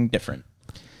something different.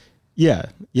 Yeah,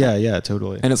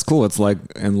 totally. And it's cool. It's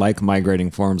like Migrating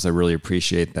Forms, I really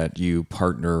appreciate that you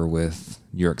partner with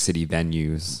New York City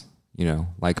venues,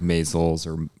 like Maisels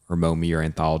or MoMI or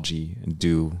Anthology, and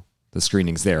do the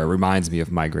screenings there. It reminds me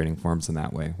of Migrating Forms in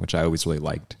that way, which I always really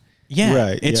liked. Yeah,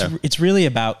 Right, it's really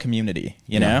about community,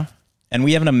 you know? And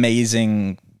we have an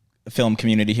amazing film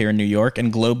community here in New York,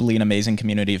 and globally an amazing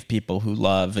community of people who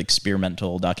love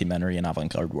experimental documentary and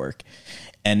avant-garde work.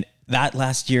 And that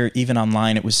last year, even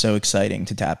online, it was so exciting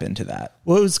to tap into that.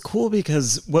 Well, it was cool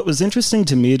because what was interesting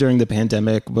to me during the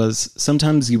pandemic was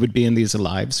sometimes you would be in these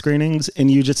live screenings and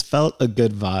you just felt a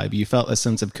good vibe. You felt a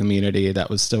sense of community that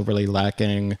was still really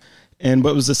lacking. And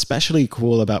what was especially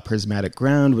cool about Prismatic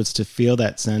Ground was to feel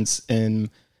that sense in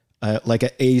like an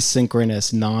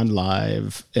asynchronous,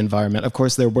 non-live environment. Of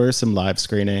course, there were some live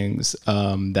screenings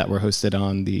that were hosted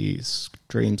on the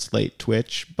Stream Slate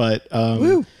Twitch, but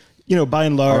by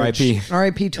and large,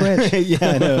 R.I.P. Twitch. yeah,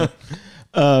 I know.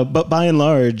 But by and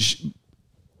large,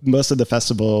 most of the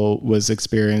festival was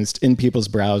experienced in people's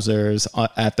browsers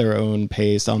at their own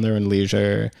pace, on their own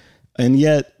leisure. And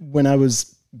yet, when I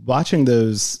was watching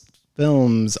those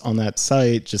films on that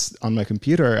site, just on my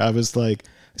computer, I was like,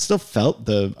 I still felt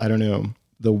the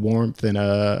warmth and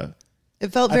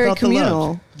It felt very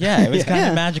communal. Yeah, it was kind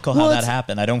of magical how that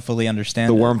happened. I don't fully understand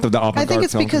The warmth of the avant-garde I think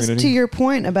it's film because, community. to your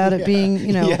point about it being,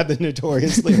 the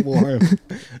notoriously warm.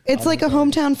 it's like a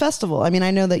hometown festival. I mean,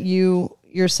 I know that you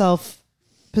yourself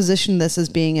positioned this as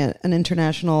being an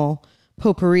international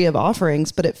potpourri of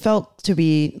offerings, but it felt to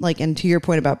be like, and to your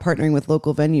point about partnering with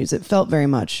local venues, it felt very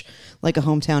much like a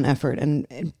hometown effort,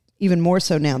 and even more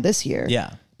so now this year.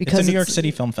 Yeah, because it's a New York City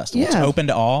Film Festival. Yeah. It's open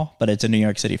to all, but it's a New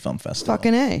York City Film Festival.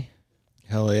 Fucking A.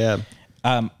 Hell yeah.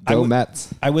 Go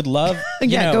Mets. I would love,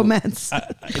 Go Mets.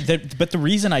 But the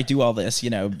reason I do all this,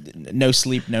 no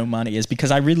sleep, no money, is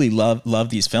because I really love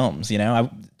these films. I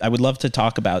would love to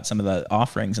talk about some of the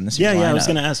offerings in this. Yeah. I was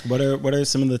going to ask, what are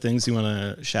some of the things you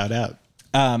want to shout out?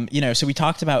 So we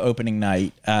talked about opening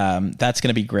night. That's going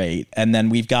to be great. And then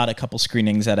we've got a couple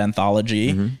screenings at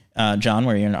Anthology. John,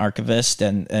 where you're an archivist,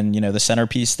 and the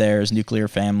centerpiece there is Nuclear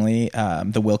Family,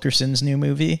 the Wilkersons' new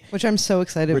movie, Which I'm so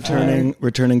excited for.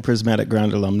 Returning Prismatic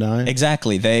Ground alumni.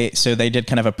 Exactly. They did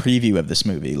kind of a preview of this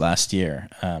movie last year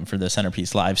for the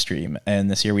centerpiece live stream, and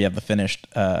this year we have the finished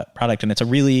product, and it's a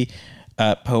really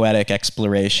poetic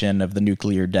exploration of the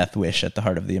nuclear death wish at the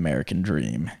heart of the American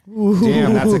dream.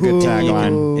 Damn, that's a good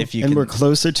tagline. If you And can we're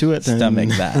closer to it than stomach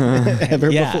that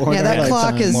ever Yeah. before. Yeah, in our that clock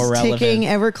lifetime. is More relevant. ticking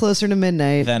ever closer to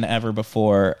midnight. than ever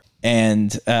before. And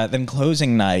then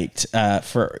closing night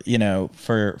for the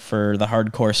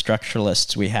hardcore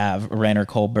structuralists, we have Rainer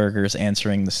Kohlberger's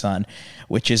Answering the Sun,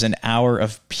 which is an hour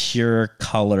of pure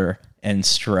color and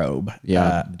strobe.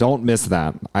 Yeah, don't miss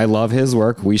that. I love his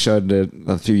work. We showed it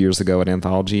a few years ago at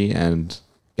Anthology, and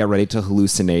get ready to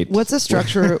hallucinate. What's a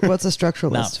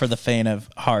structuralist? Not for the faint of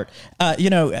heart.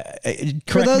 Correct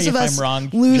For those me of if us I'm wrong,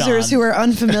 losers John. who are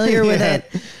unfamiliar with it,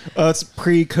 It's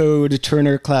pre-code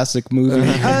Turner Classic Movie.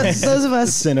 those of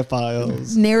us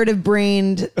Cinephiles.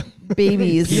 narrative-brained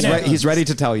babies. He's ready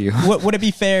to tell you. Would it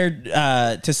be fair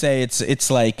to say it's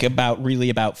like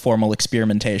about formal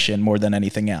experimentation more than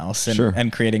anything else, and, Sure.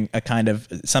 and creating a kind of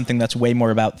something that's way more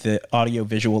about the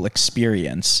audiovisual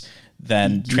experience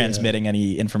than transmitting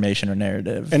any information or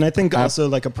narrative. And I think also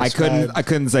like a prescribed... I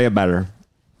couldn't say it better.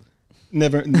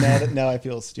 Never. Now I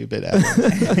feel stupid.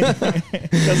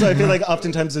 Because I feel like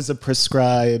oftentimes there's a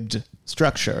prescribed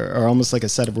structure or almost like a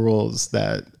set of rules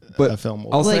that a film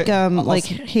will... Like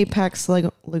Hapax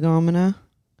Legomena?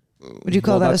 Would you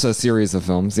call that? That's a series of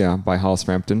films, by Hollis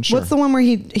Frampton. Sure. What's the one where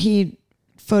he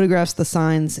photographs the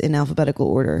signs in alphabetical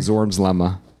order? Zorn's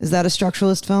Lemma. Is that a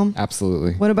structuralist film?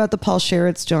 Absolutely. What about the Paul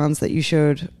Scherritz Johns that you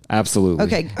showed? Absolutely.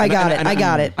 Okay, I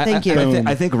got it. Thank you.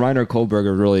 I think Reiner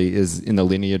Kohlberger really is in the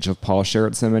lineage of Paul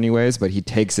Scherritz in many ways, but he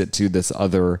takes it to this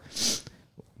other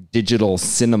digital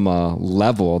cinema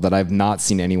level that I've not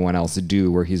seen anyone else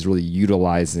do, where he's really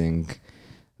utilizing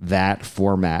that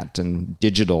format and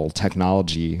digital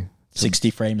technology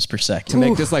 60 frames per second to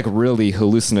make this like really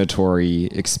hallucinatory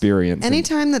experience.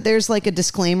 Anytime that there's like a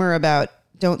disclaimer about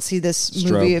don't see this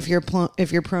movie if you're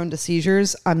prone to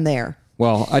seizures, I'm there.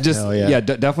 Well, I just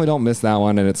definitely don't miss that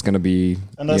one, and it's going to be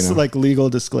like legal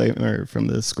disclaimer from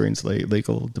the Screen Slate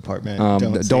legal department.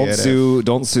 Don't sue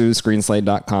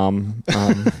Screenslate.com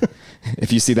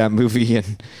if you see that movie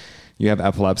and you have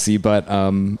epilepsy. But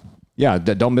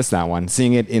don't miss that one.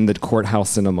 Seeing it in the courthouse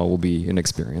cinema will be an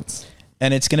experience.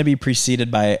 And it's going to be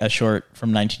preceded by a short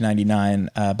from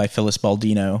 1999 by Phyllis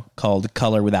Baldino called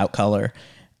Color Without Color,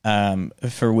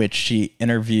 for which she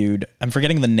interviewed, I'm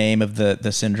forgetting the name of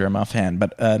the syndrome offhand,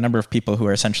 but a number of people who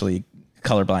are essentially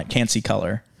colorblind, can't see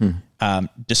color,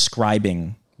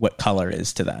 describing what color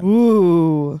is to them.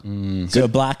 Ooh. So a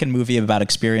blackened movie about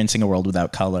experiencing a world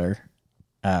without color,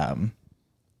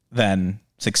 then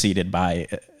succeeded by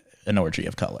an orgy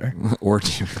of color.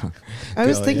 I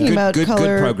was thinking about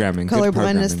color programming, color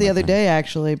blindness the other day,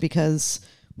 actually, because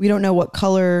we don't know what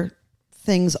color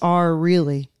things are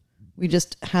really. We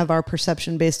just have our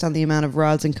perception based on the amount of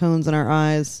rods and cones in our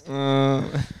eyes.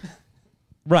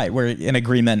 Right, we're in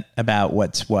agreement about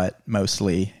what's what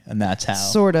mostly, and that's how.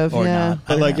 Sort of, yeah. Not.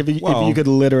 But like if you could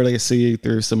literally see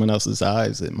through someone else's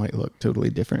eyes, it might look totally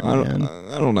different. I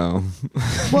don't know.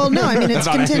 Well, no, I mean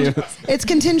it's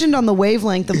contingent on the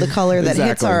wavelength of the color that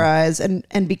hits our eyes,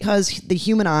 and because the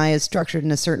human eye is structured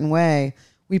in a certain way,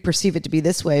 we perceive it to be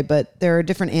this way. But there are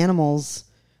different animals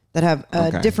that have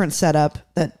a different setup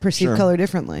that perceive color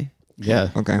differently. Yeah.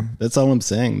 Okay. That's all I'm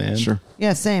saying, man. Sure.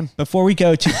 Yeah, same. Before we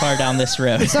go too far down this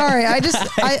road. Sorry, I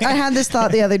had this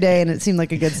thought the other day and it seemed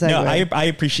like a good segue. No, I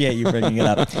appreciate you bringing it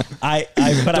up.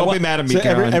 Don't be mad at me,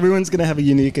 Karen. Everyone's going to have a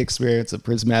unique experience of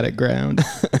Prismatic ground.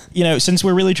 Since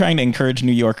we're really trying to encourage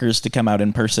New Yorkers to come out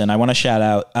in person, I want to shout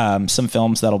out some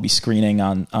films that'll be screening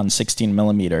on 16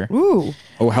 millimeter. Ooh.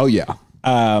 Oh, hell yeah.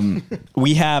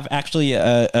 We have actually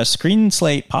a Screen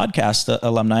Slate podcast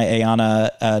alumni,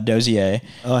 Ayana Dozier.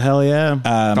 Oh, hell yeah.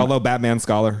 Fellow Batman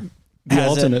scholar. The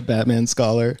ultimate Batman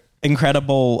scholar.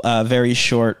 Incredible, very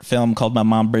short film called My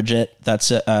Mom Bridget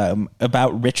that's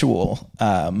about ritual,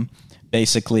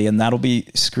 basically, and that'll be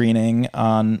screening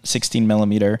on 16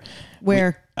 millimeter.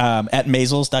 Where? At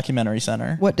Maisels Documentary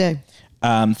Center. What day?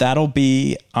 That'll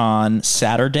be on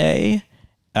Saturday,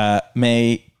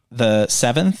 May the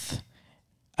 7th.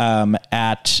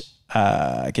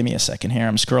 Give me a second here.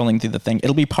 I'm scrolling through the thing.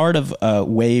 It'll be part of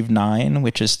Wave 9,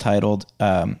 which is titled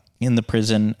In the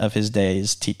Prison of His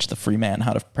Days, Teach the Free Man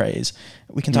How to Praise.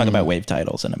 We can talk about Wave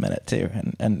titles in a minute too,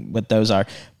 and what those are.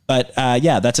 But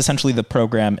that's essentially the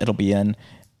program it'll be in,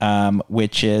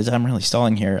 which is, I'm really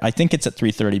stalling here. I think it's at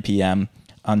 3:30 p.m.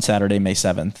 on Saturday, May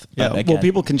 7th. Yeah, again,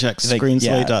 people can check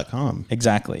screenslate.com.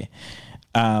 Exactly.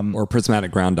 Or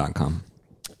prismaticground.com.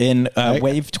 In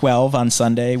Wave 12 on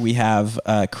Sunday, we have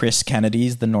Chris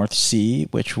Kennedy's The North Sea,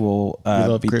 which will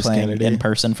be Chris playing Kennedy in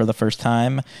person for the first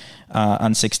time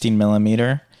on 16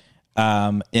 millimeter.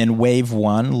 In Wave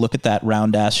 1, Look at That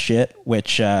Round Ass Shit,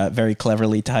 which very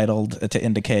cleverly titled to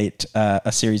indicate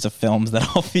a series of films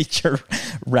that all feature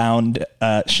round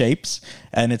shapes.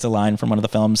 And it's a line from one of the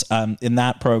films. In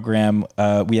that program,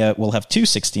 we'll have two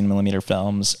 16 millimeter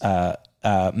films.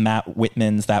 Matt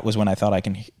Whitman's That Was When I Thought I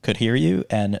Could Hear You,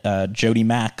 and Jody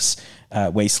Mack's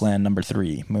Wasteland Number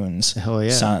 3, Moon's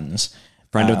Sons.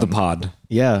 Friend of the pod.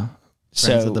 Yeah.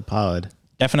 Friends of the pod.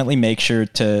 Definitely make sure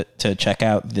to check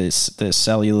out this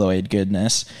celluloid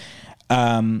goodness.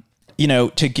 To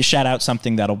shout out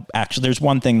something that'll actually, there's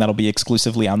one thing that'll be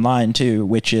exclusively online too,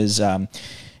 which is,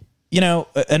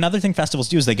 another thing festivals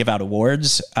do is they give out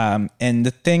awards. And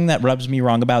the thing that rubs me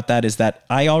wrong about that is that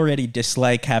I already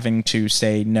dislike having to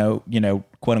say no,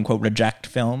 quote unquote reject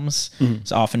films.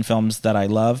 It's often films that I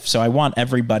love. So I want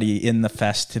everybody in the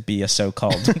fest to be a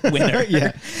so-called winner.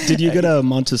 Yeah. Did you go to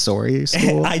Montessori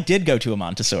school? I did go to a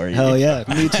Montessori. Hell yeah.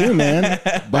 Me too, man.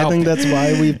 I think that's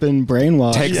why we've been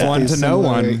brainwashed. Takes one to know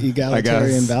one,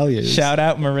 egalitarian values. Shout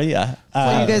out Maria.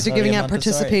 So you guys are giving Maria out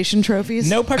Montessori. participation trophies?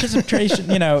 No participation.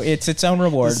 It's its own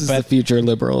reward. This is but the future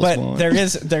liberals But want.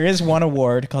 there is one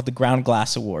award called the Ground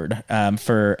Glass Award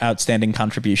for outstanding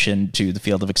contribution to the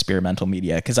field of experimental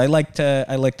media, because I like to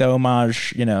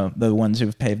homage the ones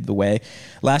who've paved the way.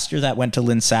 Last year that went to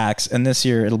Lynn Sachs, and this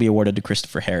year it'll be awarded to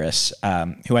Christopher Harris,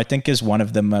 who I think is one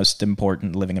of the most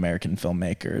important living American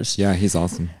filmmakers. Yeah, he's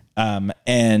awesome.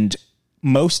 And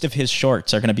most of his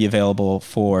shorts are going to be available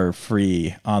for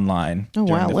free online. Oh,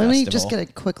 wow. The Let me festival. just get a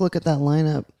quick look at that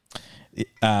lineup. You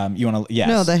want to? Yes.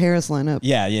 No, the Harris lineup.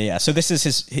 Yeah. So this is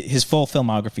his full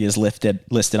filmography is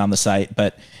listed on the site,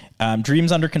 but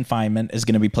Dreams Under Confinement is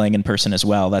going to be playing in person as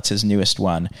well. That's his newest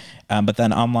one. But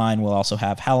then online we'll also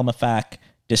have Halimafak,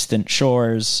 Distant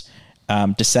Shores,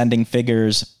 Descending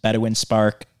Figures, Bedouin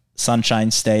Spark,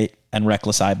 Sunshine State, and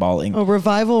Reckless Eyeballing. A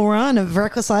revival run of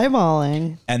Reckless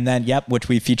Eyeballing. And then, which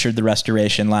we featured the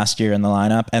restoration last year in the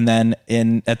lineup. And then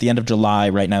at the end of July,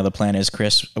 right now, the plan is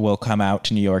Chris will come out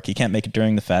to New York. He can't make it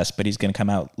during the fest, but he's going to come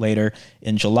out later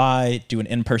in July, do an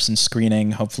in-person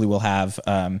screening. Hopefully we'll have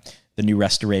the new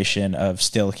restoration of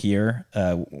Still Here,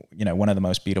 one of the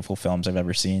most beautiful films I've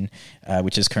ever seen,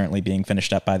 which is currently being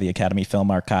finished up by the Academy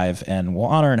Film Archive. And we'll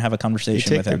honor and have a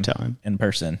conversation with him in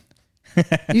person.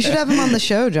 You should have him on the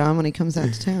show, John, when he comes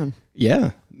out to town.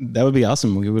 Yeah, that would be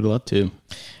awesome. We would love to.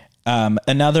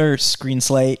 Another Screen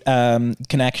Slate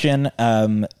connection.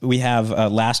 We have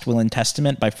Last Will and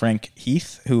Testament by Frank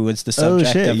Heath, who was the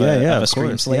subject of a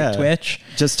Screen Slate Twitch.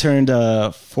 Just turned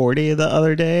 40 the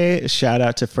other day. Shout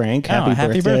out to Frank.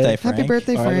 Happy birthday, Frank. Happy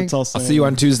birthday, Frank. I'll see you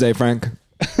on Tuesday, Frank.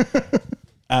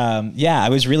 I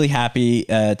was really happy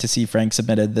to see Frank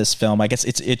submitted this film. I guess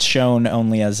it's shown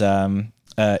only as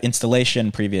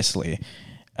installation previously,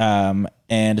 and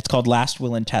it's called Last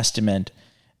Will and Testament.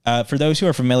 For those who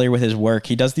are familiar with his work,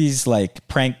 he does these like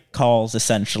prank calls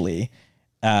essentially,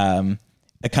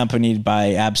 accompanied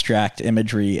by abstract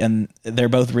imagery, and they're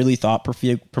both really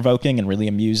thought-provoking and really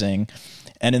amusing.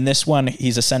 And in this one,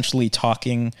 he's essentially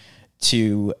talking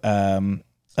to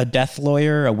a death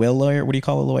lawyer, a will lawyer. What do you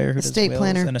call a lawyer who does wills?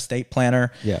 Planner. An estate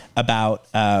planner. Yeah. About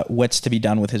what's to be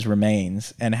done with his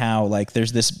remains, and how like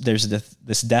there's this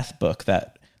death book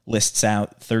that lists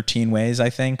out 13 ways, I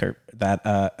think, or that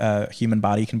a human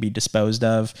body can be disposed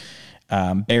of,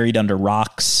 buried under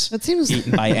rocks, that seems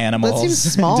eaten by animals. That seems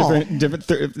small.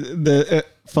 The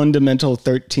fundamental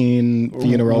 13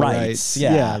 funeral rites.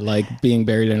 Yeah, like being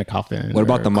buried in a coffin. What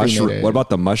about the mushroom? cremated. What about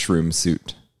the mushroom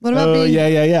suit? What about being?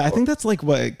 Yeah. I think that's like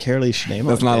what Carolee Schneemann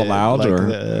That's not did, allowed, like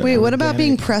or Wait, what about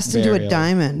being organic pressed into a burial.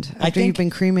 diamond after think you've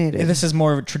been cremated? This is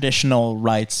more of a traditional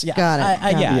rites. Yeah, Got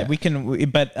it. yeah, it. we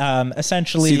can. But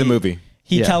essentially, See the movie.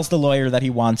 He Yeah. tells the lawyer that he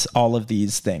wants all of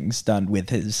these things done with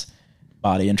his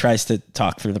body and tries to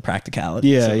talk through the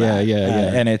practicalities. Yeah, of yeah, that. yeah,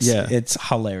 yeah. And it's Yeah. it's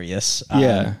hilarious.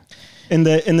 Yeah, and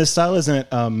the style isn't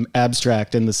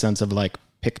abstract in the sense of like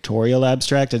pictorial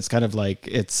abstract. It's kind of like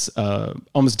it's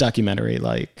almost documentary,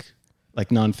 like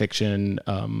nonfiction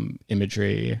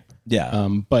imagery. Yeah.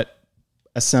 But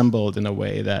assembled in a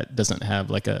way that doesn't have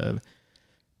like a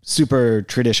super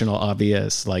traditional,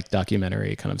 obvious like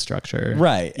documentary kind of structure.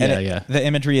 Right. And Yeah. the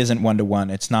imagery isn't one-to-one.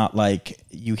 It's not like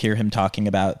you hear him talking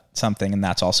about something and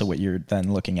that's also what you're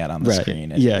then looking at on the Right.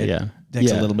 screen. Yeah.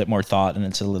 Takes Yeah. a little bit more thought, and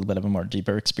it's a little bit of a more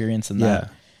deeper experience than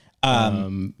that.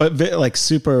 But like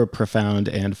super profound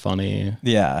and funny.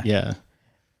 Yeah. Yeah.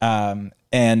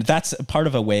 And that's part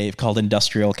of a wave called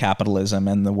industrial capitalism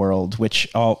in the world, which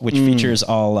features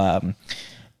all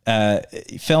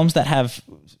films that have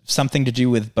something to do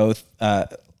with both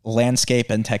landscape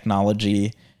and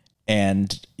technology,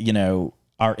 and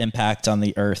our impact on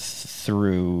the earth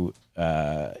through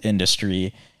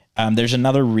industry. There's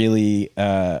another really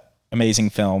amazing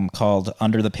film called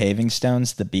Under the Paving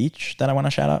Stones, The Beach, that I want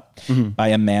to shout out, by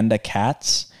Amanda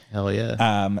Katz. Hell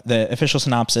yeah. The official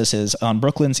synopsis is: on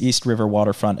Brooklyn's East River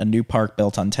waterfront, a new park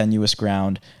built on tenuous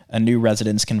ground, a new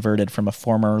residence converted from a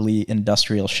formerly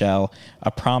industrial shell,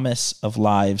 a promise of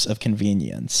lives of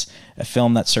convenience, a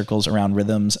film that circles around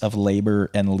rhythms of labor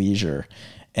and leisure.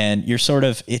 And you're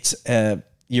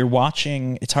you're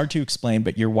watching, it's hard to explain,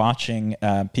 but you're watching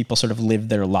people sort of live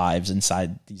their lives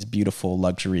inside these beautiful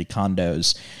luxury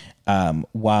condos,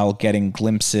 while getting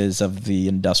glimpses of the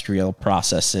industrial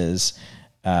processes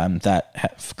that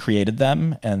have created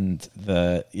them and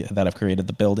that have created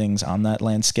the buildings on that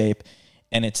landscape.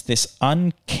 and it's this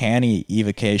uncanny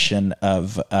evocation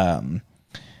of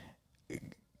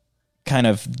kind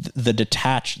of the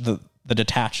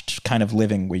detached kind of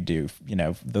living we do. You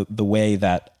know, the way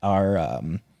that our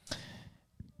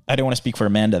I don't want to speak for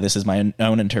Amanda. This is my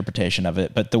own interpretation of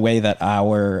it, but the way that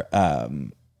our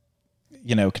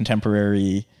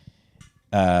contemporary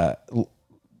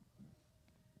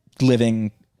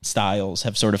living styles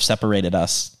have sort of separated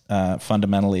us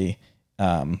fundamentally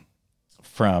from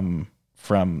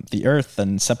the earth,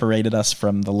 and separated us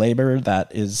from the labor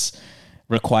that is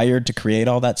required to create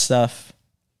all that stuff.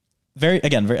 Very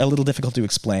a little difficult to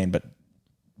explain, but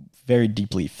very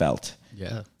deeply felt.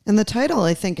 Yeah. And the title,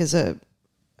 I think, is a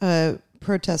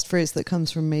protest phrase that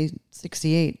comes from May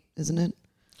 68, isn't it?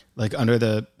 Like, under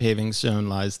the paving stone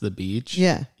lies the beach.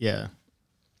 Yeah. Yeah.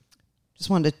 Just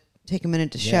wanted to take a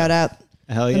minute to shout out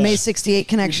Hell the yeah. May 68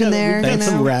 connection there. Thanks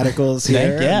some radicals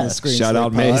here. Yeah. On the Screen Shout Slate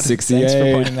out May pod. 68. Thanks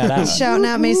for pointing that out. Shouting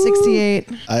out May 68.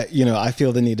 I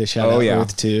feel the need to shout out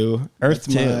Earth 2. Earth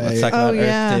 2. Let's talk about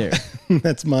Earth 2.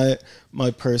 That's my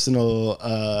personal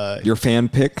Your fan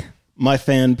pick? my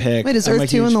fan pick. Wait, is I'm a Earth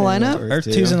 2 in huge the fan of lineup? Earth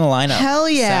 2's in the lineup. Hell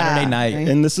yeah. Saturday night.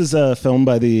 And this is a film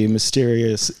by the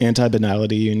mysterious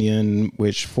Anti-Banality Union,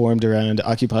 which formed around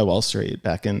Occupy Wall Street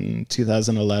back in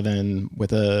 2011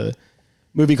 with a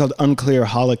movie called Unclear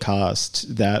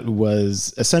Holocaust that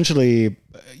was essentially,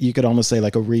 you could almost say,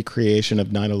 like a recreation of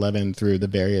 9/11 through the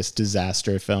various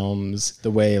disaster films,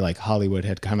 the way like Hollywood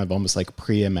had kind of almost like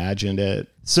pre-imagined it.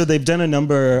 So they've done a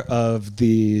number of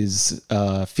these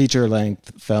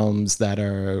feature-length films that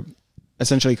are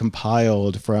essentially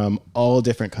compiled from all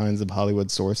different kinds of Hollywood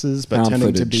sources, but Found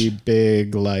tending to footage. be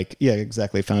big, like, yeah,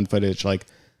 exactly, found footage, like,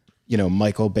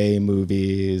 Michael Bay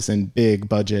movies and big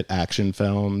budget action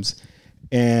films.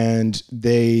 And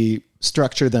they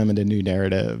structure them into new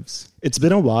narratives. It's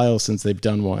been a while since they've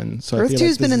done one. So I Earth feel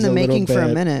 2's like been this in is the a little making for a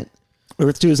bit- minute.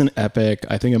 Earth 2 is an epic.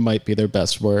 I think it might be their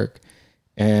best work.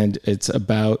 And it's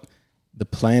about the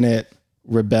planet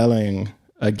rebelling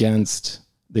against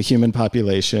the human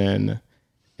population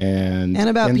and And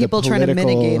about the people trying to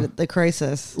political- mitigate the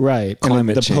crisis. Right.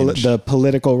 Climate and change. the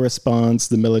political response,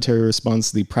 the military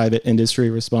response, the private industry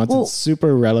response. Well- it's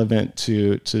super relevant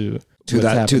to what's the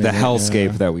happening right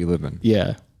hellscape now. that we live in.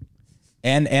 Yeah.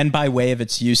 And by way of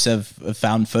its use of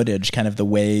found footage, kind of the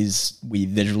ways we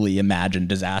visually imagine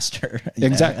disaster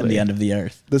Exactly. at the end of the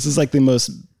earth. This is like the most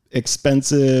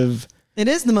expensive. It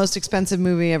is the most expensive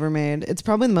movie ever made. It's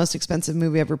probably the most expensive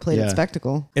movie ever played at Yeah.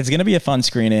 Spectacle. It's going to be a fun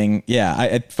screening.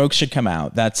 Yeah, folks should come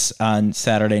out. That's on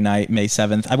Saturday night, May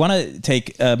 7th. I want to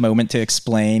take a moment to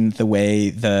explain the way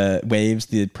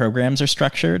the programs are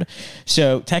structured.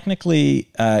 So technically,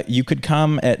 you could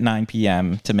come at 9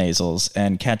 p.m. to Maisels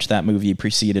and catch that movie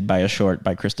preceded by a short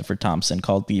by Christopher Thompson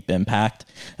called Deep Impact.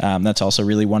 That's also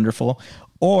really wonderful.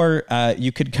 Or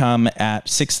you could come at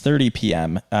 6:30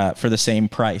 p.m. For the same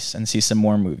price and see some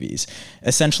more movies.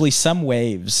 Essentially, some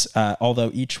waves,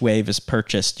 although each wave is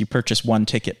purchased, you purchase one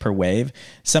ticket per wave.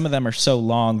 Some of them are so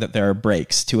long that there are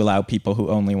breaks to allow people who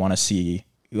only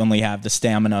have the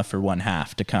stamina for one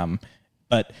half to come.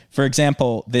 But for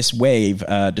example, this wave,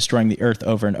 Destroying the Earth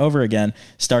Over and Over Again,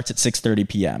 starts at 6:30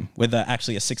 p.m. with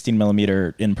actually a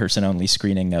 16mm in-person only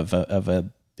screening of a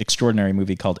extraordinary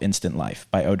movie called Instant Life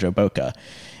by Ojo Boca.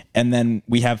 And then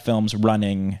we have films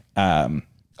running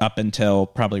up until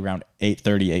probably around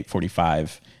 8:30,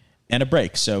 8:45 and a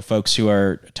break. So folks who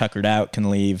are tuckered out can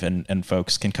leave and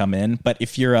folks can come in. But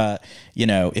if you're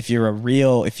if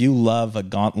you love a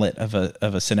gauntlet of a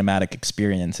cinematic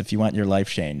experience, if you want your life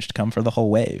changed, come for the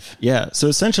whole wave. Yeah. So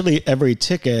essentially every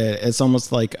ticket is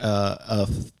almost like a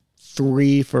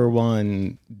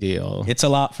 3-for-1 deal. It's a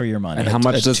lot for your money. And how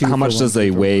much does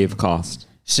a wave cost?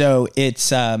 So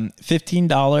it's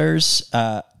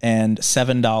 $15 and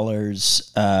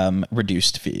 $7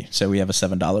 reduced fee. So we have a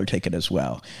 $7 ticket as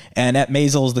well. And at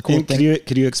Maisels, the cool And thing.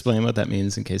 could you explain what that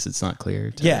means in case it's not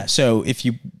clear? Yeah. So if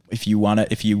you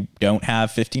don't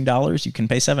have $15, you can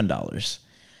pay $7.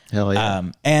 Hell yeah.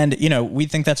 And we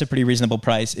think that's a pretty reasonable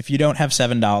price. If you don't have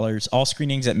 $7, all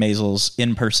screenings at Maisels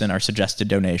in person are suggested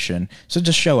donation. So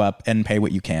just show up and pay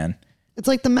what you can. It's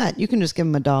like the Met. You can just give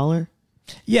them $1.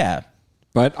 Yeah.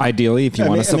 But ideally, if you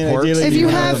want to support, ideally If you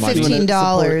wanna have support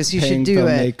 $15, you should paying do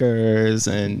it.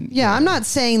 filmmakers and Yeah, I'm not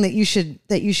saying that you should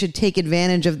take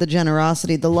advantage of the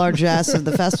generosity, the largesse of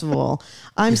the festival.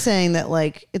 I'm saying that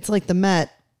like it's like the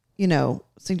Met,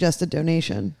 suggested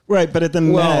donation. right. But at the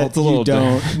Well, Met, it's a little you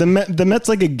don't. The Met's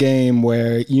like a game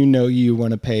where you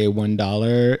want to pay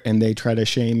 $1 and they try to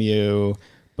shame you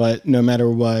But no matter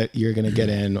what, you're going to get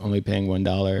in only paying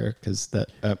 $1 because that.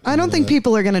 I don't think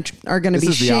people are going to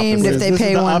be shamed if they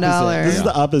pay $1. This is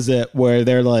the opposite, where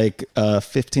they're like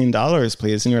 $15,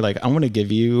 please, and you're like, I want to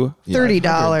give you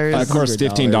 $30. Of course,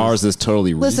 $15 is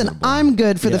totally reasonable. Listen, I'm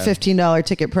good for the $15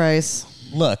 ticket price.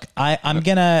 Look, I'm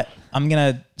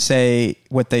gonna say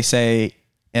what they say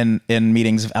in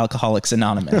meetings of Alcoholics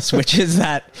Anonymous, which is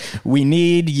that we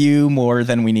need you more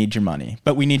than we need your money,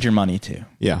 but we need your money too.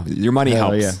 Yeah, your money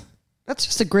helps. Yeah. That's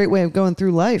just a great way of going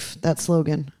through life, that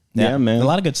slogan. Yeah, man. A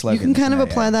lot of good slogans. You can kind of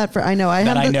apply that for, I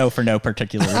know for no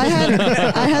particular reason.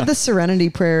 I had the Serenity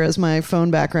Prayer as my phone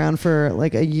background for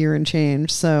like a year and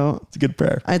change. So it's a good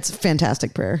prayer. It's a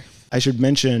fantastic prayer. I should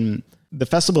mention the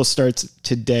festival starts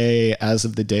today as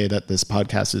of the day that this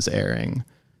podcast is airing.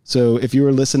 So if you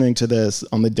were listening to this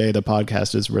on the day the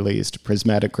podcast is released,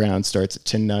 Prismatic Ground starts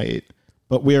tonight,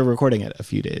 but we are recording it a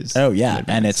few days. Oh yeah,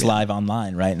 and it's live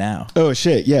online right now. Oh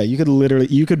shit, yeah, you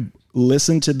could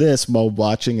listen to this while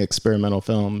watching experimental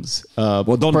films. Well,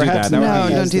 don't do that. No,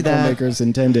 don't do that. Filmmakers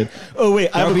intended. Oh wait,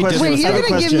 I have a question. Wait, you're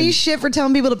gonna give me shit for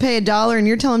telling people to pay $1, and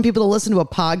you're telling people to listen to a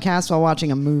podcast while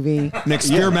watching a movie? An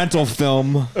experimental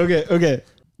film. Okay.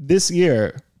 This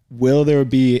year, will there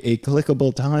be a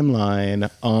clickable timeline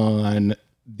on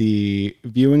the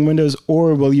viewing windows,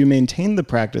 or will you maintain the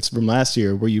practice from last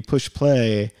year where you push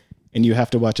play and you have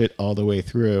to watch it all the way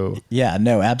through? Yeah,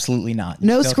 no, absolutely not.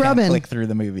 No scrubbing. Click through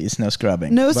the movies. No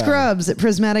scrubbing. No scrubs at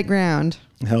Prismatic Ground.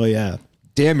 Hell yeah.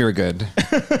 Damn, you're good.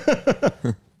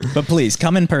 But please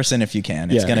come in person if you can.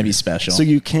 It's going to be special. So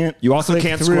you can't. You also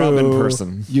can't scrub in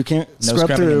person. You can't scrub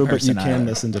through, but you can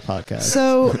listen to podcasts.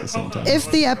 So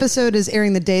if the episode is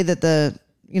airing the day that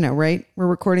right, we're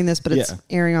recording this, but it's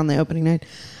airing on the opening night.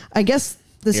 I guess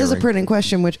this is a pertinent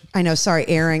question, which I know. Sorry,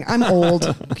 airing. I'm old.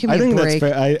 Give me a break.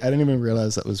 That's fair. I didn't even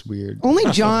realize that was weird. Only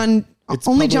John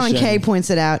K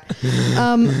points it out.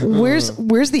 Where's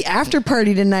the after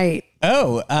party tonight?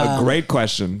 Oh, a great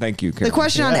question. Thank you, Karen. The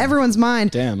question on everyone's mind.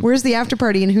 Damn. Where's the after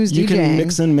party and who's DJing? You can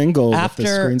mix and mingle after,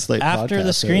 with the Screen Slate after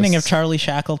the screening of Charlie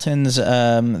Shackleton's The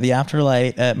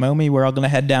Afterlight at Momi, we're all going to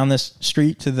head down this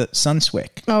street to the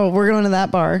Sunswick. Oh, we're going to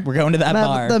that bar. We're going to that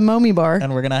bar. The Momi bar.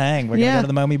 And we're going to hang. We're going to go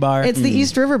to the Momi bar. It's the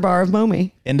East River bar of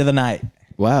Momi. Into the night.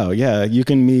 Wow, yeah, you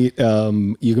can meet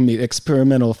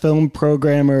experimental film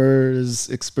programmers,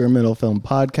 experimental film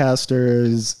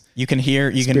podcasters. You can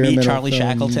meet Charlie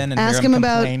Shackleton and ask him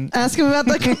about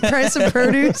the price of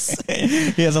produce.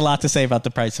 He has a lot to say about the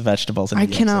price of vegetables. I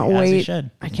cannot wait.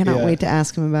 I cannot wait to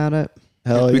ask him about it.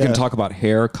 We can talk about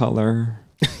hair color.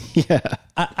 Yeah,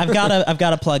 I've got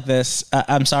to plug this.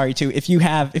 I'm sorry too. If you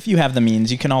have the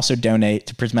means, you can also donate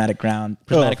to Prismatic Ground.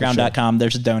 Prismaticground.com.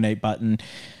 There's a donate button.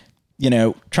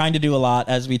 Trying to do a lot,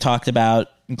 as we talked about,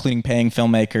 including paying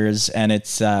filmmakers, and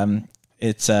it's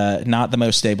not the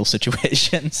most stable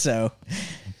situation. So,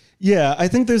 yeah, I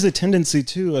think there's a tendency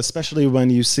too, especially when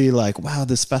you see like, wow,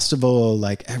 this festival,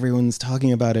 like everyone's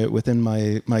talking about it within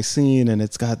my scene, and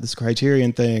it's got this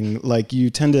criterion thing. Like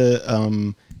you tend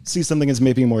to see something as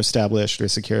maybe more established or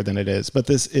secure than it is, but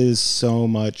this is so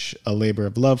much a labor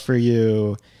of love for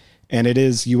you. And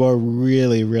you are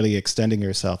really, really extending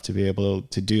yourself to be able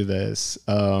to do this.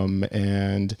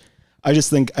 And I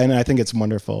think it's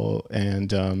wonderful.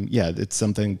 And it's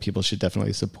something people should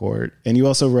definitely support. And you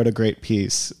also wrote a great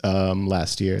piece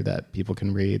last year that people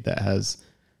can read that has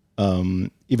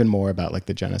even more about like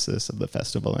the genesis of the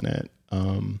festival in it.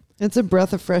 It's a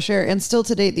breath of fresh air. And still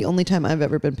to date, the only time I've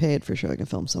ever been paid for showing a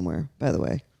film somewhere, by the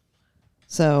way.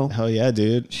 So hell yeah,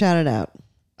 dude. Shout it out.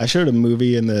 I showed a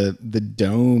movie in the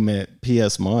Dome at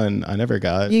PS1. I never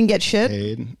got. You can get shit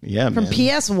paid. Yeah, from man.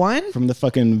 PS1. From the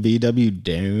fucking VW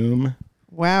Dome.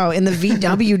 Wow, in the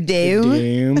VW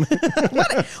Dome.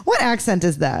 What accent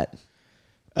is that?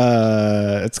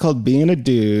 It's called Being a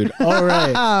Dude. All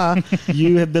right,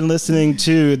 you have been listening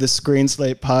to the Screen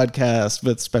Slate podcast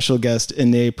with special guest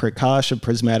Inney Prakash of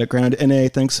Prismatic Ground.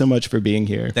 Inney, thanks so much for being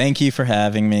here. Thank you for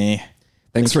having me.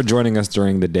 Thanks for joining us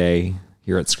during the day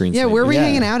here at Screen Slate. Yeah, where are we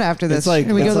hanging out after this?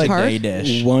 Can we go to the park?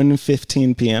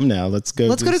 1:15 p.m. now. Let's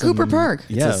go to Cooper Park.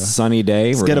 It's a sunny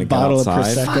day. Let's get a bottle of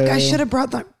Prosecco. Fuck, I should have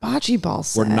brought the bocce ball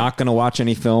set. We're not going to watch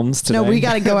any films today. No, we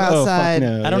got to go outside.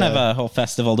 No, I don't have a whole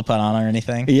festival to put on or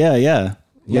anything. Yeah.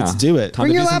 Let's do it.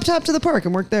 Bring your laptop to the park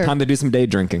and work there. Time to do some day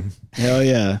drinking. Hell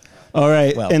yeah. All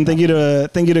right. And thank you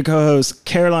to co-host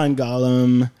Caroline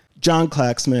Gollum, John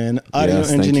Klaxman, audio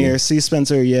engineer C.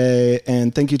 Spencer Ye,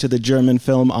 and thank you to the German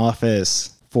Film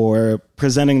Office for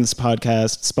presenting this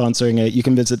podcast, sponsoring it. You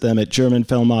can visit them at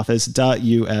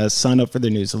germanfilmoffice.us, sign up for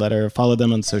their newsletter, follow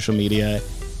them on social media,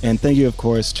 and thank you, of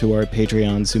course, to our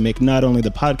Patreons who make not only the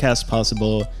podcast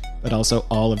possible, but also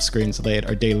all of Screen Slate,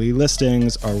 our daily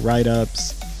listings, our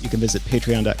write-ups. You can visit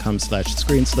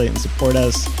patreon.com/screenslate and support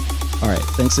us. All right,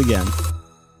 thanks again.